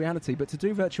the virtual reality. But to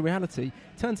do virtual reality,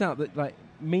 turns out that like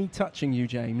me touching you,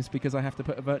 James, because I have to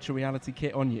put a virtual reality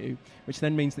kit on you, which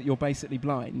then means that you're basically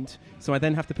blind. So I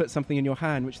then have to put something in your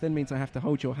hand, which then means I have to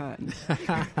hold your hand.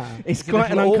 It's quite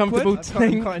an uncomfortable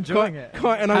thing. I'm quite enjoying it.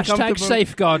 Quite an uncomfortable.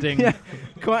 #safeguarding. Yeah,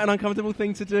 quite an uncomfortable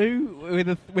thing to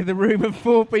do with a room of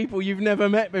 4 people you've never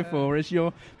met before, as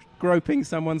you're groping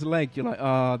someone's leg. You're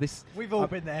like, this. We've all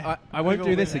been there. I won't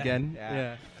do this again.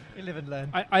 Yeah. You live and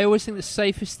learn. I always think the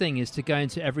safest thing is to go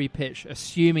into every pitch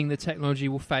assuming the technology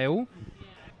will fail.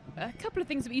 A couple of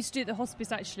things that we used to do at the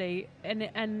hospice, actually,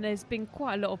 and there's been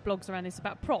quite a lot of blogs around this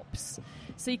about props.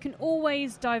 So you can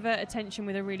always divert attention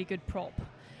with a really good prop.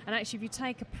 And actually, if you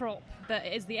take a prop that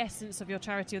is the essence of your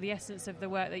charity or the essence of the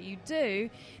work that you do,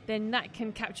 then that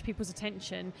can capture people's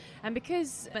attention. And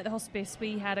because at the hospice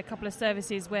we had a couple of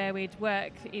services where we'd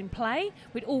work in play,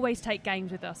 we'd always take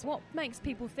games with us. What makes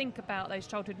people think about those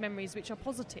childhood memories which are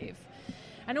positive?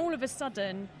 And all of a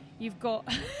sudden, you've got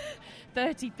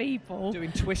 30 people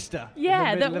doing Twister.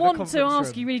 Yeah, that want to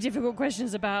ask you really difficult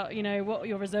questions about, what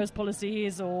your reserves policy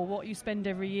is, or what you spend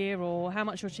every year, or how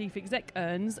much your chief exec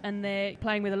earns, and they're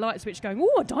playing with a light switch going,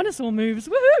 "Oh, a dinosaur moves,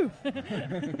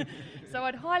 woohoo!" So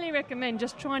I'd highly recommend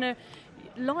just trying to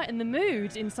lighten the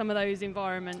mood in some of those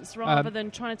environments, rather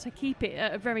than trying to keep it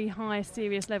at a very high,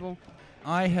 serious level.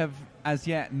 I have, as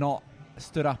yet, not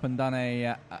stood up and done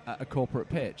a corporate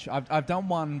pitch. I've done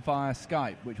one via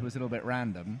Skype, which was a little bit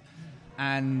random,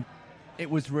 and it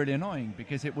was really annoying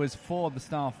because it was for the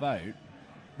staff vote.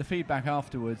 The feedback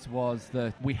afterwards was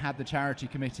that we had the charity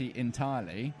committee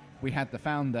entirely, we had the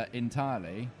founder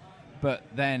entirely, but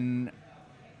then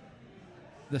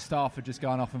the staff had just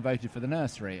gone off and voted for the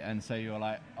nursery, and so you're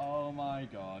like, oh my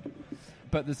God.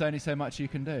 But there's only so much you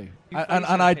can do. And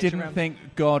I didn't think,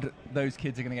 God, those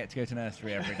kids are going to go to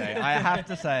nursery every day. I have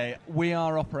to say, we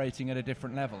are operating at a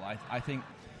different level. I think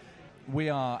we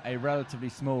are a relatively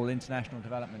small international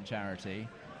development charity.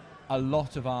 A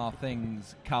lot of our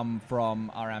things come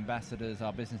from our ambassadors,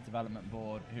 our business development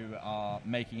board, who are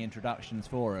making introductions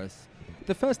for us.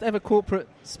 The first ever corporate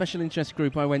special interest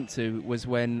group I went to was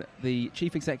when the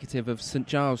chief executive of St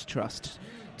Giles Trust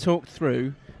talked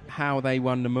through how they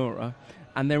won Nomura.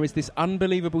 And there is this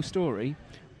unbelievable story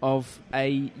of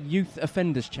a youth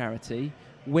offenders charity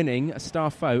winning a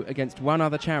staff vote against one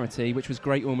other charity, which was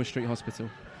Great Ormond Street Hospital.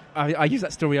 I use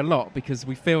that story a lot because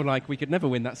we feel like we could never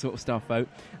win that sort of staff vote.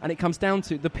 And it comes down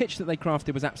to the pitch that they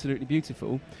crafted was absolutely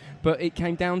beautiful, but it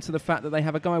came down to the fact that they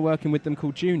have a guy working with them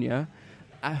called Junior,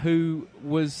 who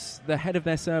was the head of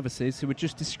their services, who had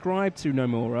just described to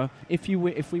Nomura, if we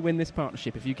win this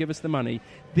partnership, if you give us the money,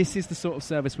 this is the sort of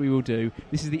service we will do.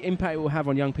 This is the impact it will have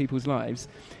on young people's lives.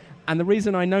 And the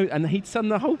reason I know, and he'd done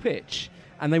the whole pitch,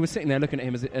 and they were sitting there looking at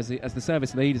him as the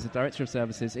service lead, as the director of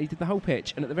services. He did the whole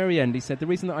pitch, and at the very end he said, the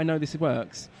reason that I know this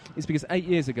works is because 8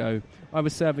 years ago I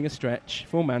was serving a stretch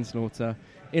for manslaughter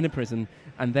in a prison,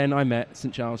 and then I met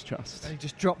St Giles Trust. And he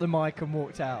just dropped the mic and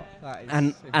walked out. That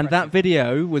is and that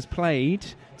video was played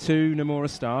to Nomura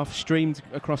staff, streamed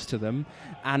across to them,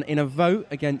 and in a vote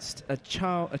against a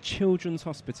children's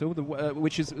hospital,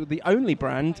 which is the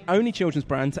only children's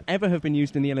brand to ever have been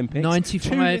used in the Olympics.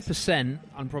 95%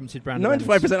 unprompted brand.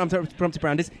 95% unprompted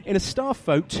brand is in a staff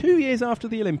vote 2 years after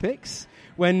the Olympics,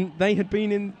 when they had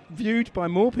been viewed by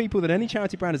more people than any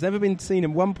charity brand has ever been seen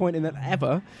at one point in that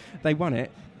ever. They won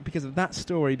it because of that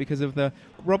story, because of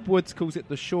Rob Woods calls it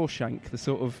the Shawshank, the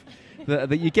sort of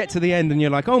that you get to the end and you're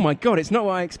like, oh my God, it's not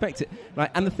what I expected. Right?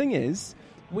 And the thing is,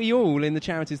 we all in the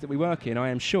charities that we work in, I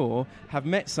am sure, have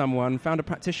met someone, found a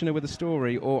practitioner with a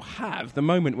story, or have the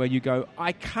moment where you go,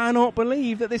 I cannot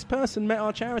believe that this person met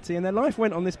our charity and their life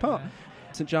went on this path.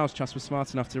 Yeah. St Giles Trust was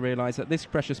smart enough to realise that this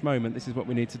precious moment, this is what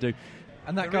we need to do.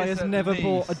 And that guy has never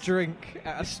bought a drink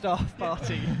at a staff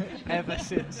party ever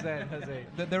since then, has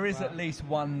he? There is at least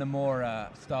one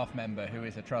Nomura staff member who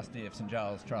is a trustee of St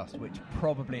Giles Trust, which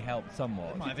probably helped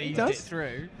somewhat. Might have eased it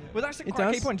through. Well, that's quite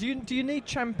a key point. Do you need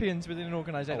champions within an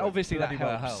organisation? Obviously that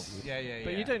helps. Yeah.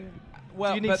 But you don't...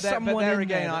 Well, do you need someone but there in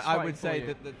again, there I would say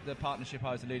that the partnership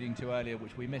I was alluding to earlier,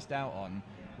 which we missed out on,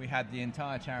 we had the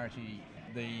entire charity,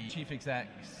 the chief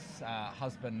exec's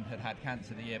husband had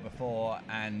cancer the year before,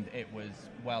 and it was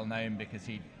well known because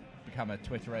he'd become a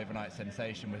Twitter overnight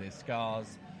sensation with his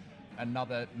scars.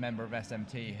 Another member of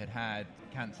SMT had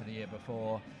cancer the year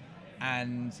before,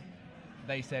 and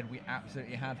they said we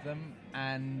absolutely had them,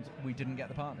 and we didn't get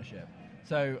the partnership.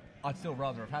 So I'd still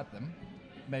rather have had them.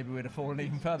 Maybe we'd have fallen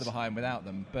even further behind without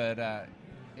them, but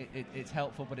it's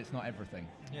helpful, but it's not everything.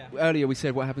 Yeah. Earlier we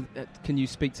said, what happened? Can you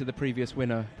speak to the previous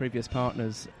winner, previous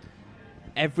partners?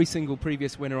 Every single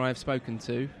previous winner I have spoken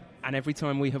to, and every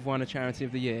time we have won a Charity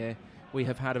of the Year, we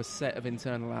have had a set of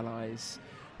internal allies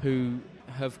who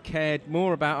have cared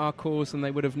more about our cause than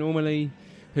they would have normally,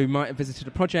 who might have visited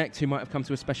a project, who might have come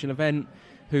to a special event,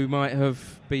 who might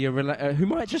who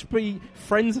might just be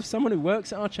friends of someone who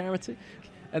works at our charity.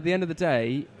 At the end of the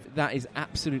day, that is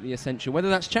absolutely essential. Whether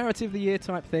that's Charity of the Year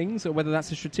type things or whether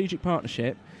that's a strategic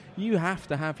partnership, you have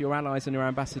to have your allies and your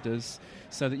ambassadors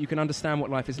so that you can understand what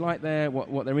life is like there,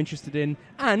 what they're interested in,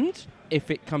 and if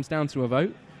it comes down to a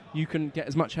vote, you can get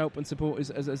as much help and support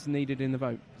as needed in the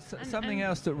vote. Something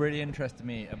else that really interested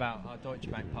me about our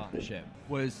Deutsche Bank partnership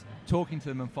was talking to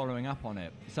them and following up on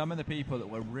it. Some of the people that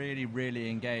were really, really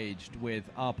engaged with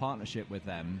our partnership with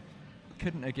them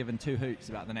couldn't have given two hoots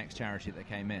about the next charity that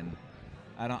came in.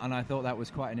 And I thought that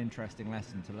was quite an interesting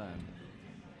lesson to learn.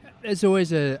 There's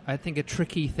always a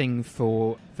tricky thing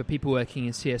for people working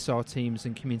in CSR teams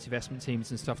and community investment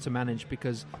teams and stuff to manage,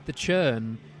 because the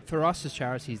churn, for us as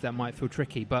charities, that might feel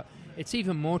tricky, but it's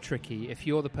even more tricky if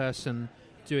you're the person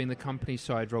doing the company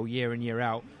side role year in, year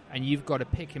out, and you've got to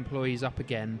pick employees up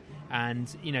again,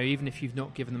 and even if you've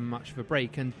not given them much of a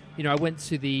break. And I went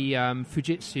to the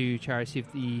Fujitsu charity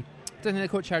of the, I don't think they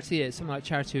call it charity, it's something like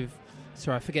charity of,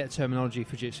 sorry, I forget the terminology,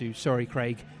 Fujitsu, sorry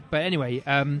Craig, but anyway,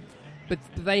 but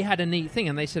they had a neat thing,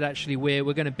 and they said, actually, we're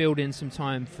going to build in some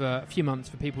time for a few months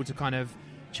for people to kind of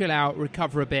chill out,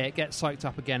 recover a bit, get psyched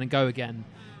up again and go again.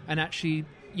 And actually,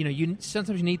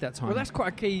 sometimes you need that time. Well, that's quite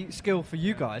a key skill for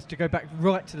you guys, to go back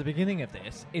right to the beginning of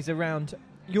this, is around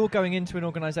you're going into an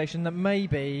organisation that may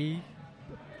be,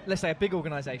 let's say, a big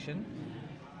organisation,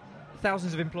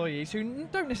 thousands of employees who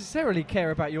don't necessarily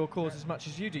care about your cause as much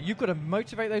as you do. You've got to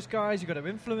motivate those guys, you've got to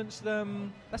influence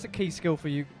them. That's a key skill for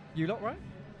you lot, right?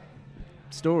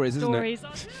 Stories, isn't it? Stories. Oh,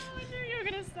 no, I knew you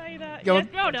were going to say that. Go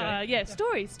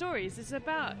on. Stories. It's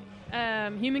about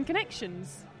human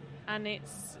connections. And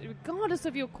it's, regardless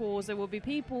of your cause, there will be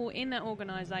people in that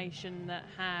organisation that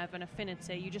have an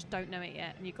affinity. You just don't know it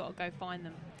yet, and you've got to go find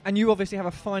them. And you obviously have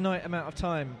a finite amount of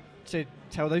time to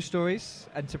tell those stories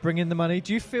and to bring in the money.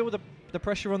 Do you feel the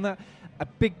pressure on that? A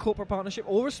big corporate partnership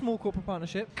or a small corporate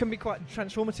partnership can be quite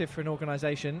transformative for an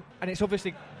organisation, and it's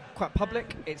obviously quite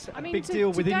public. It's a big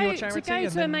deal within your charity. To go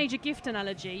to a major gift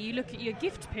analogy, you look at your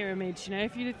gift pyramid.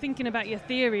 If you're thinking about your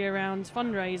theory around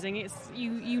fundraising, it's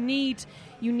you need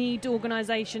you need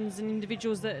organisations and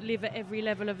individuals that live at every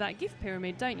level of that gift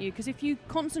pyramid, don't you? Because if you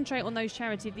concentrate on those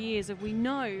charity of the years, and we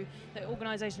know that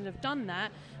organisations have done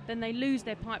that, then they lose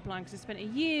their pipeline because they spent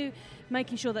a year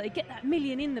making sure that they get that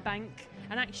million in the bank,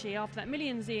 and actually after that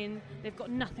million's in, they've got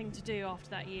nothing to do after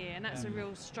that year, and that's a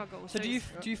real struggle. So do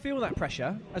you feel that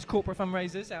pressure as corporate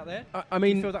fundraisers out there? I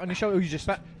mean, do you feel that on your shoulder, or you just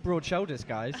broad shoulders,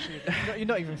 guys? You're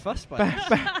not even fussed by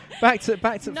back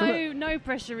to no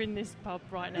pressure in this pub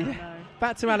right now. No.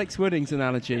 Back to Alex Wooding's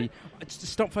analogy.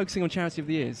 Stop focusing on charity of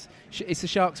the years. It's a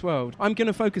shark's world. I'm going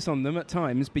to focus on them at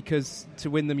times because to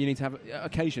win them, you need to have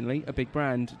occasionally a big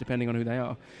brand, depending on who they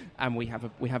are, and we have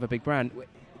a big brand.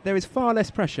 There is far less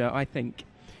pressure, I think,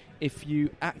 if you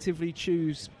actively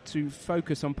choose to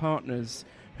focus on partners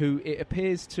who it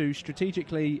appears to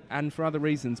strategically and for other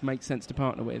reasons make sense to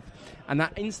partner with. And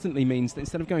that instantly means that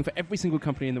instead of going for every single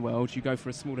company in the world, you go for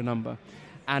a smaller number.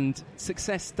 And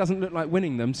success doesn't look like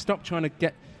winning them. Stop trying to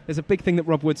get... There's a big thing that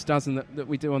Rob Woods does and that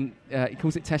we do on... he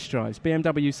calls it test drives.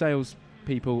 BMW sales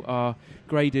people are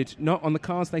graded not on the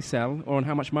cars they sell or on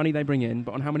how much money they bring in,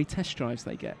 but on how many test drives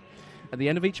they get. At the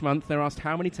end of each month, they're asked,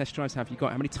 how many test drives have you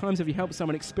got? How many times have you helped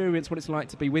someone experience what it's like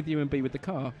to be with you and be with the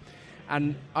car?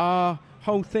 And our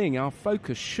whole thing, our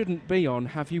focus shouldn't be on,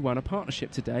 have you won a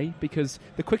partnership today? Because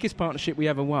the quickest partnership we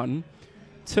ever won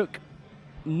took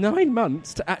 9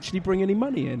 months to actually bring any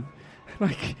money in.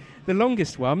 Like, the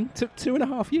longest one took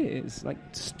 2.5 years. Like,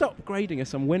 stop grading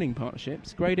us on winning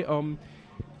partnerships. Grade it on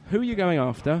who you're going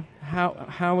after, how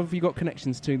have you got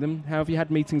connections to them, how have you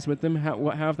had meetings with them, how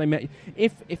have they met you.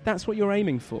 If that's what you're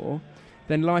aiming for,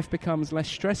 then life becomes less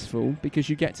stressful because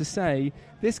you get to say,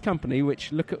 this company,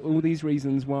 which look at all these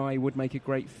reasons why would make a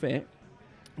great fit,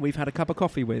 we've had a cup of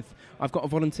coffee with, I've got a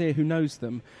volunteer who knows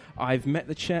them, I've met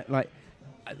the chair. Like,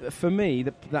 for me,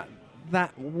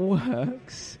 that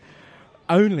works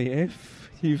only if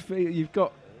you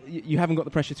haven't got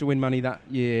the pressure to win money that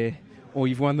year, or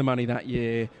you've won the money that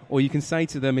year, or you can say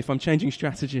to them, if I'm changing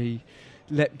strategy,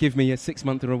 give me a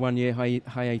 6-month or a 1-year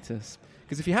hiatus.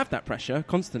 Because if you have that pressure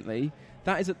constantly,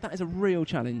 that is a real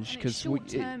challenge. Because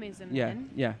short-termism.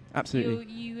 Yeah,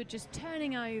 absolutely. You are just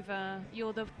turning over.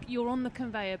 You're on the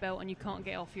conveyor belt and you can't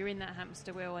get off. You're in that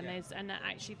hamster wheel, and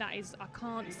that is I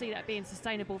can't see that being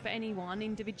sustainable for anyone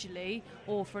individually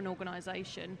or for an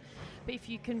organisation. But if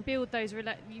you can build those,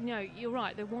 you're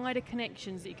right. The wider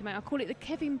connections that you can make. I call it the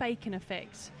Kevin Bacon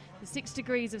effect. The 6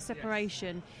 degrees of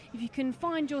separation. Yes. If you can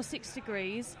find your 6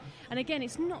 degrees, and again,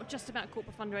 it's not just about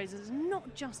corporate fundraisers, it's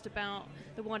not just about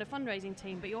the wider fundraising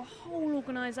team, but your whole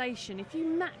organisation. If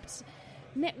you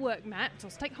network mapped or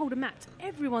stakeholder mapped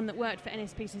everyone that worked for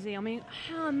NSPCC, I mean,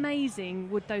 how amazing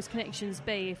would those connections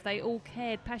be if they all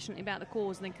cared passionately about the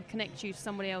cause and then could connect you to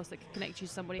somebody else that could connect you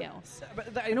to somebody else?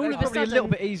 But that's probably a little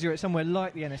bit easier at somewhere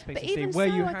like the NSPCC, where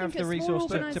you have the resource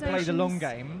to play the long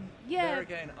game. Yeah. There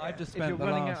again, I've just spent the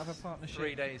last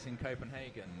 3 days in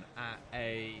Copenhagen at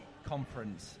a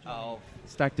conference of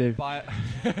Stag Do.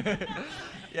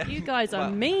 Yeah. You guys are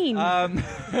mean. At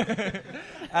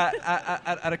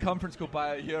a conference called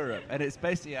BioEurope, and it's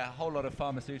basically a whole lot of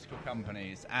pharmaceutical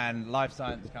companies and life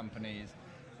science companies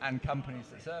and companies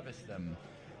that service them.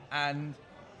 And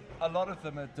a lot of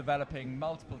them are developing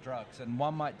multiple drugs, and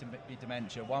one might be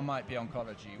dementia, one might be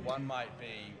oncology, one might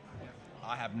be,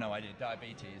 I have no idea,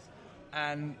 diabetes.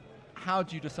 And how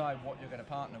do you decide what you're going to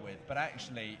partner with? But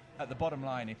actually, at the bottom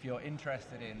line, if you're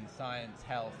interested in science,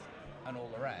 health, and all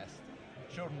the rest,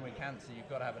 children with cancer, you've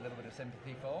got to have a little bit of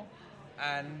sympathy for.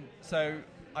 And so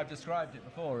I've described it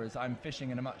before as I'm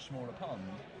fishing in a much smaller pond,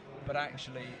 but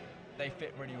actually they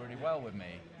fit really, really well with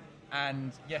me.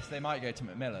 And yes, they might go to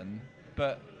Macmillan,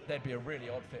 but they'd be a really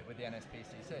odd fit with the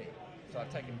NSPCC. So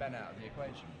I've taken Ben out of the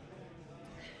equation,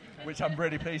 which I'm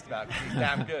really pleased about because he's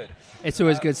damn good. It's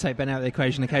always good to take Ben out of the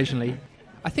equation occasionally.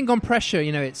 I think on pressure,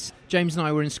 it's James and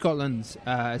I were in Scotland,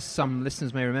 as some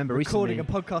listeners may remember recording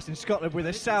recently. A podcast in Scotland with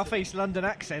a southeast London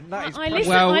accent. That is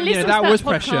that was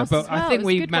pressure, but well. I think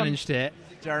we managed it.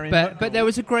 But there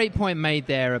was a great point made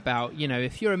there about,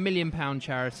 if you're £1 million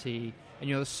charity and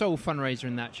you're the sole fundraiser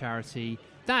in that charity,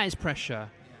 that is pressure.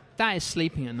 That is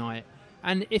sleeping at night.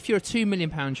 And if you're a £2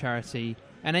 million charity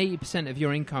and 80% of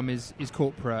your income is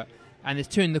corporate and there's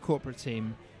 2 in the corporate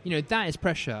team, that is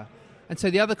pressure. And so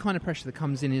the other kind of pressure that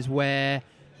comes in is where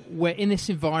we're in this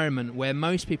environment where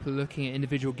most people are looking at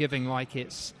individual giving like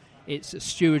it's a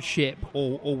stewardship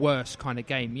or worse kind of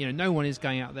game. No one is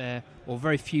going out there, or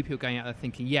very few people going out there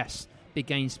thinking, yes, big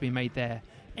gains to be made there.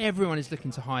 Everyone is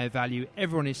looking to higher value.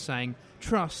 Everyone is saying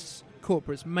trusts,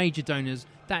 corporates, major donors,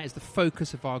 that is the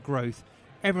focus of our growth.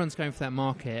 Everyone's going for that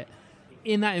market.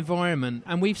 in that environment,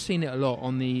 and we've seen it a lot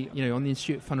on the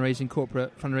Institute of Fundraising,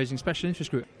 Corporate Fundraising Special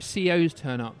Interest Group, CEOs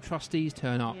turn up, trustees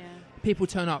turn up, people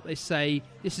turn up, they say,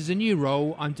 this is a new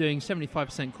role, I'm doing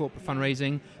 75% corporate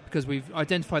fundraising because we've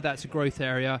identified that's a growth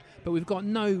area, but we've got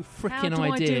no frickin'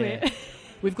 idea.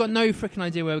 We've got no frickin'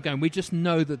 idea where we're going. We just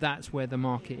know that that's where the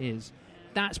market is.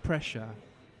 That's pressure.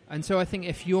 And so I think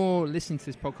if you're listening to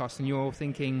this podcast and you're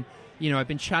thinking, I've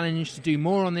been challenged to do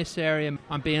more on this area,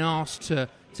 I'm being asked to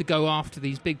go after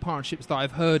these big partnerships that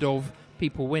I've heard of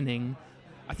people winning,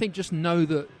 I think just know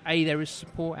that A, there is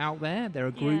support out there. There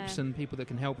are groups and people that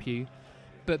can help you.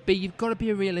 But B, you've got to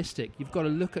be realistic. You've got to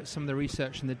look at some of the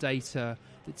research and the data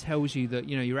that tells you that,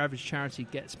 your average charity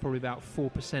gets probably about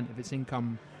 4% of its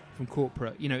income from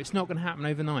corporate. It's not going to happen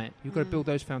overnight. You've got to build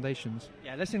those foundations.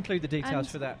 Yeah, let's include the details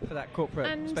for that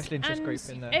corporate special interest group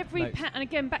in the notes. And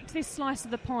again, back to this slice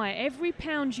of the pie, every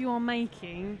pound you are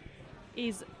making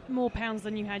is more pounds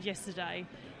than you had yesterday.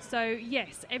 So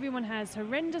yes, everyone has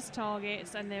horrendous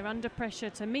targets and they're under pressure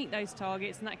to meet those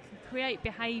targets, and that can create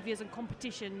behaviours and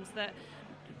competitions that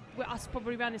us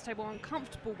probably around this table aren't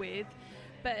comfortable with.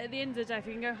 But at the end of the day, if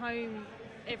you can go home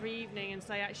every evening and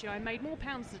say, actually, I made more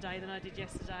pounds today than I did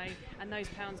yesterday, and those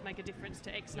pounds make a difference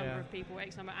to X number of people,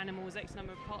 X number of animals, X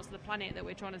number of parts of the planet that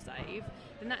we're trying to save,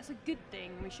 then that's a good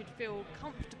thing. We should feel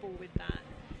comfortable with that,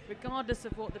 regardless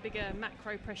of what the bigger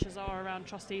macro pressures are around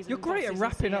trustees. You're and great at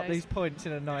wrapping up these points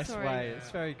in a nice way.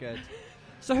 It's very good.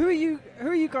 So who are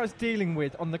you guys dealing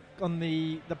with on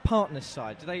the partners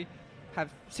side? Do they have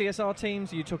CSR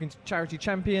teams? Are you talking to charity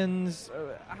champions?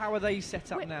 How are they set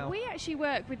up now? We actually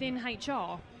work within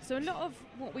HR. So a lot of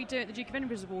what we do at the Duke of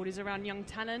Edinburgh's Award is around young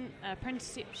talent,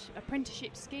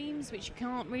 apprenticeship schemes, which you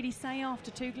can't really say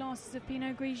after 2 glasses of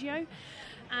Pinot Grigio,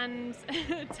 and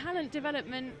talent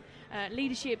development,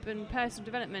 leadership and personal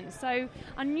development. So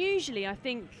unusually, I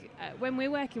think, when we're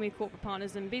working with corporate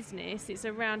partners and business, it's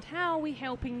around how are we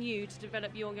helping you to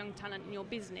develop your young talent in your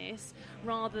business,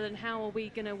 rather than how are we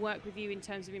going to work with you in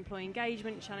terms of employee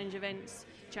engagement, challenge events,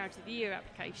 Charity of the Year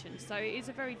applications. So it is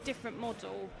a very different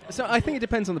model. So I think it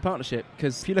depends on the partnership,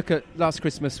 because if you look at last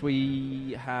Christmas,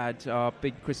 we had our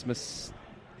big Christmas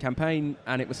campaign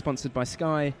and it was sponsored by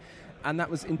Sky, and that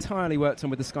was entirely worked on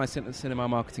with the Sky Cinema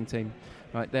marketing team.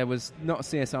 Right, there was not a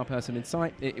CSR person in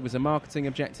sight. It was a marketing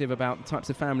objective about the types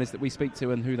of families that we speak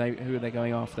to and who they're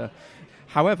going after.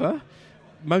 However,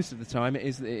 most of the time it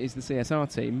is the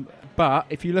CSR team. But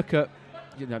if you look at,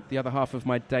 the other half of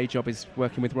my day job is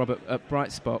working with Robert at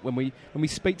Brightspot. When we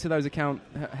speak to those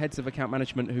heads of account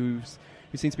management who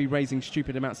seem to be raising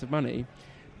stupid amounts of money,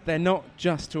 they're not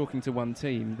just talking to one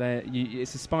team.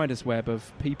 It's a spider's web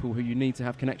of people who you need to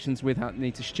have connections with,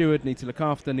 need to steward, need to look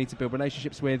after, need to build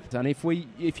relationships with. And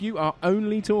if you are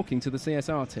only talking to the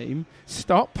CSR team,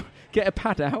 stop, get a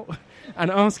pad out, and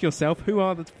ask yourself, who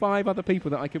are the 5 other people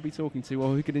that I could be talking to,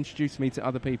 or who could introduce me to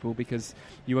other people, because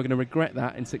you are going to regret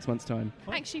that in 6 months' time.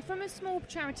 Actually, from a small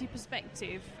charity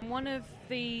perspective, one of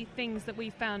the things that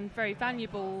we found very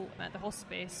valuable at the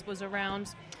hospice was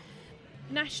around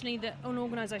nationally that an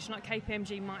organisation like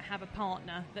KPMG might have a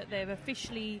partner that they've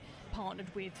officially partnered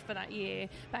with for that year,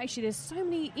 but actually there's so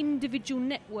many individual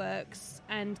networks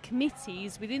and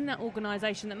committees within that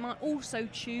organisation that might also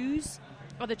choose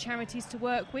other charities to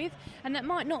work with, and that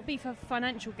might not be for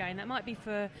financial gain, that might be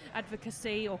for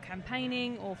advocacy or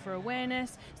campaigning or for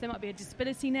awareness. So there might be a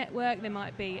disability network, there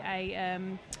might be a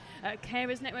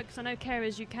carers network, because I know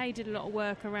Carers UK did a lot of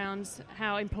work around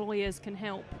how employers can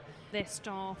help their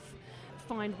staff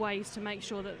find ways to make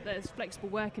sure that there's flexible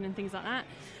working and things like that.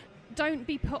 Don't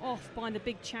be put off by the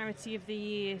big Charity of the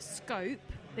Year scope.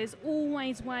 There's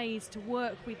always ways to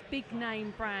work with big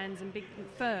name brands and big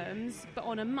firms, but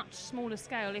on a much smaller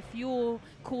scale if your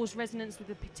cause resonance with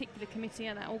a particular committee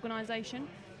at that organisation.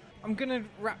 I'm going to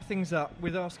wrap things up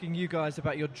with asking you guys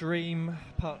about your dream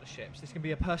partnerships. This can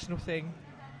be a personal thing.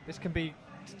 This can be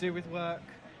to do with work.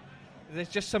 There's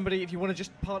just somebody, if you want to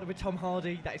just partner with Tom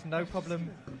Hardy, that is no problem.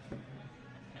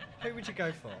 Who would you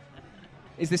go for?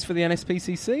 Is this for the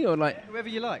NSPCC or like... Whoever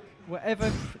you like.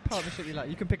 Whatever partnership you like.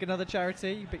 You can pick another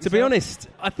charity. To be honest,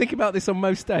 I think about this on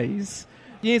most days.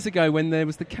 Years ago, when there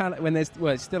was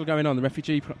it's still going on, the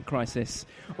refugee crisis,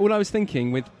 all I was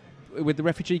thinking with the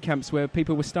refugee camps where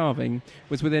people were starving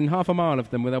was within half a mile of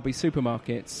them where there'll be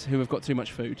supermarkets who have got too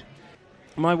much food.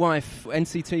 My wife,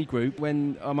 NCT Group,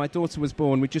 when my daughter was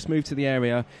born, we just moved to the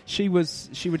area. She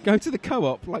would go to the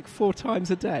co-op like 4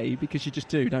 times a day, because you just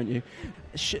do, don't you?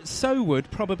 So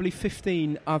would probably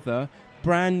 15 other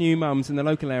brand new mums in the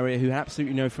local area who have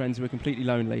absolutely no friends, who are completely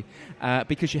lonely,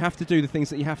 because you have to do the things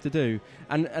that you have to do.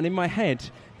 And in my head,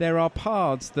 there are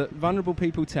paths that vulnerable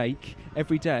people take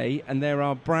every day, and there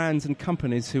are brands and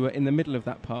companies who are in the middle of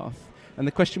that path. And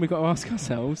the question we've got to ask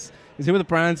ourselves is, who are the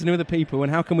brands and who are the people,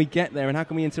 and how can we get there, and how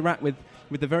can we interact with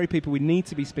the very people we need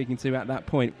to be speaking to at that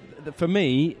point? For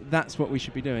me, that's what we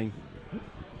should be doing.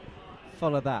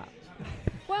 Follow that.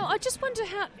 Well, I just wonder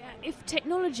if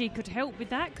technology could help with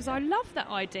that, because I love that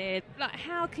idea. Like,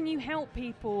 how can you help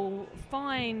people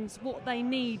find what they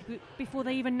need before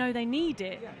they even know they need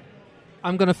it?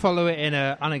 I'm going to follow it in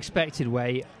an unexpected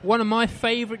way. One of my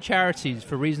favourite charities,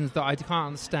 for reasons that I can't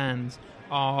understand,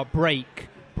 are Break.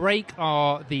 Break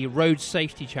are the road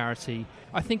safety charity.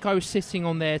 I think I was sitting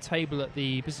on their table at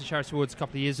the Business Charity Awards a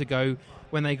couple of years ago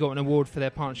when they got an award for their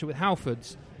partnership with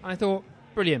Halfords. And I thought,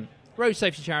 brilliant. Road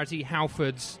safety charity,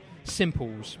 Halfords,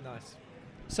 Simples. Nice.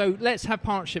 So let's have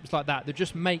partnerships like that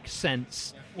just make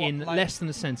sense in less than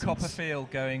a sentence.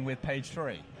 Copperfield going with Page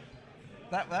 3.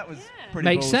 That was pretty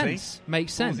Makes ballsy. sense.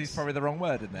 Makes sense. Ballsy's probably the wrong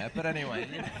word in there, but anyway,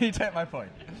 you take my point.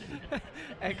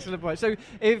 Excellent point. So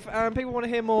if people want to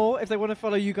hear more, if they want to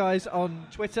follow you guys on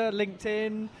Twitter,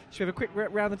 LinkedIn, should we have a quick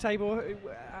round the table?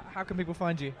 How can people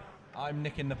find you? I'm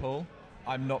Nick in Nepal.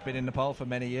 I've not been in Nepal for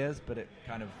many years, but it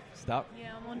kind of stuck.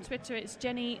 Yeah, I'm on Twitter. It's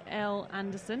Jenny L.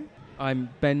 Anderson. I'm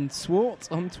Ben Swart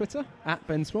on Twitter,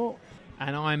 @Ben_Swart.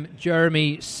 And I'm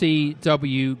Jeremy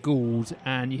C.W. Gould,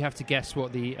 and you have to guess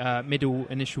what the middle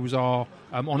initials are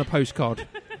on a postcard.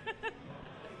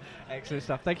 Excellent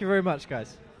stuff. Thank you very much,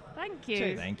 guys. Thank you.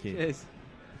 Cheers. Thank you. Cheers.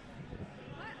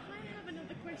 I have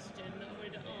another question that I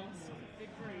would ask the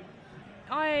group.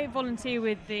 I volunteer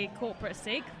with the Corporate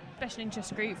SIG, Special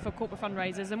Interest Group for Corporate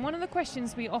Fundraisers, and one of the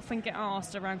questions we often get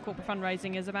asked around corporate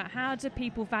fundraising is about how do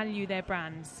people value their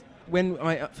brands? When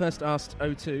I first asked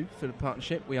O2 for the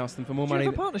partnership, we asked them for more Do money.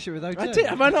 you have a partnership with O2? I did.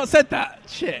 Have I not said that?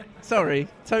 Shit. Sorry.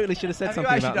 Totally should have said Have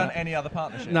something you actually about done that. any other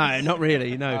partnerships? No, not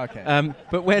really. No. Okay.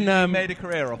 But when made a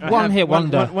career off it. One hit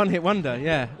wonder. One hit wonder.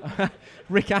 Yeah.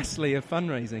 Rick Astley of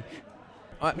fundraising.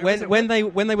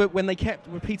 When they kept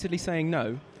repeatedly saying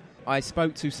no, I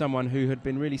spoke to someone who had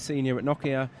been really senior at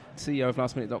Nokia, CEO of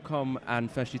LastMinute.com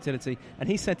and First Utility, and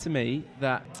he said to me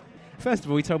that, first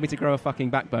of all, he told me to grow a fucking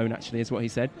backbone, actually, is what he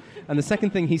said. And the second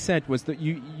thing he said was that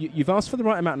you've asked for the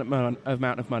right amount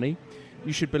of money,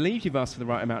 you should believe you've asked for the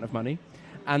right amount of money,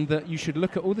 and that you should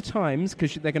look at all the times,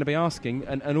 because they're going to be asking,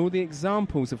 and all the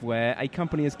examples of where a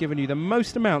company has given you the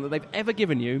most amount that they've ever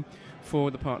given you for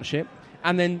the partnership,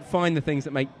 and then find the things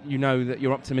that make you know that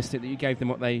you're optimistic that you gave them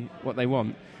what they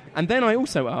want. And then I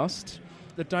also asked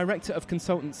the director of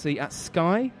consultancy at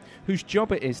Sky, whose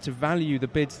job it is to value the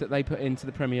bids that they put into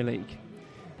the Premier League.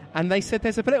 And they said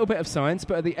there's a little bit of science,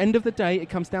 but at the end of the day, it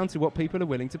comes down to what people are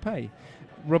willing to pay.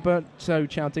 Roberto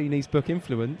Cialdini's book,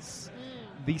 Influence,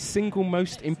 the single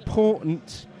most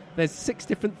important... There's 6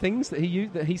 different things that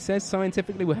he says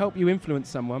scientifically will help you influence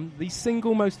someone. The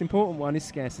single most important one is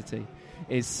scarcity,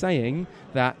 is saying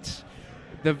that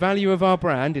the value of our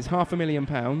brand is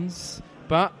 £500,000,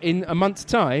 but in a month's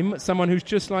time, someone who's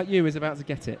just like you is about to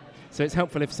get it. So it's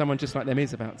helpful if someone just like them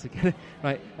is about to get it,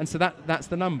 right? And so that's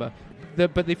the number.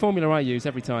 But the formula I use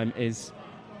every time is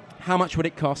how much would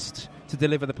it cost to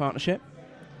deliver the partnership,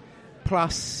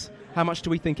 plus how much do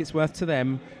we think it's worth to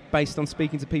them based on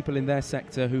speaking to people in their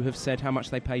sector who have said how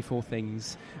much they pay for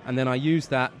things. And then I use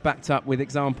that backed up with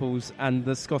examples and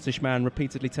the Scottish man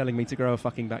repeatedly telling me to grow a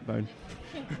fucking backbone.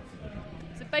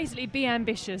 So basically, be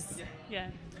ambitious. Yeah.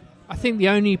 I think the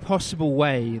only possible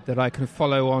way that I can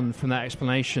follow on from that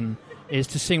explanation is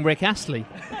to sing Rick Astley.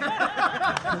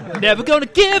 Never gonna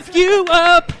give you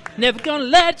up, never gonna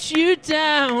let you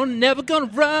down, never gonna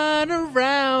run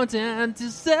around and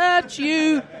desert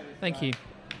you. Thank you.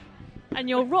 And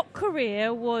your rock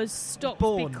career was stopped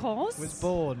because... Was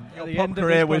born. Your pop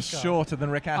career was shorter than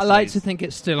Rick Astley's. I like to think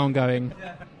it's still ongoing.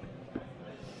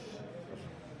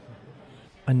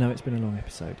 I know it's been a long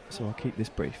episode, so I'll keep this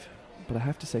brief. But I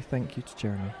have to say thank you to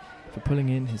Jeremy for pulling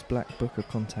in his black book of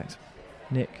contacts.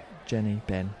 Nick, Jenny,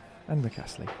 Ben and Rick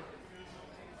Astley.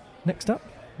 Next up,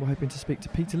 we're hoping to speak to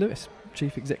Peter Lewis,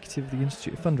 Chief Executive of the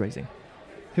Institute of Fundraising.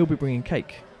 He'll be bringing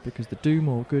cake because the Do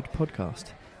More Good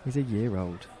podcast is a year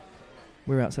old.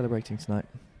 We're out celebrating tonight.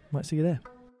 Might see you there.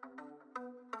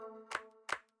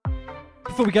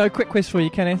 Before we go, quick quiz for you,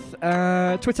 Kenneth.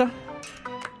 Twitter.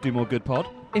 Do More Good Pod.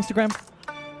 Instagram.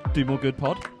 Do More Good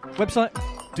Pod. Website.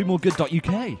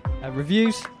 DoMoreGood.uk.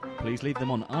 Reviews. Please leave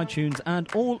them on iTunes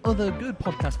and all other good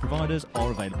podcast providers are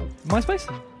available. MySpace.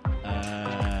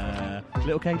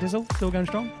 Little K Dizzle, still going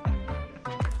strong?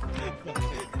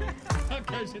 That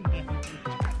goes in there.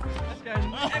 That's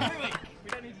going every week.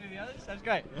 don't need to do the others. That's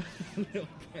great.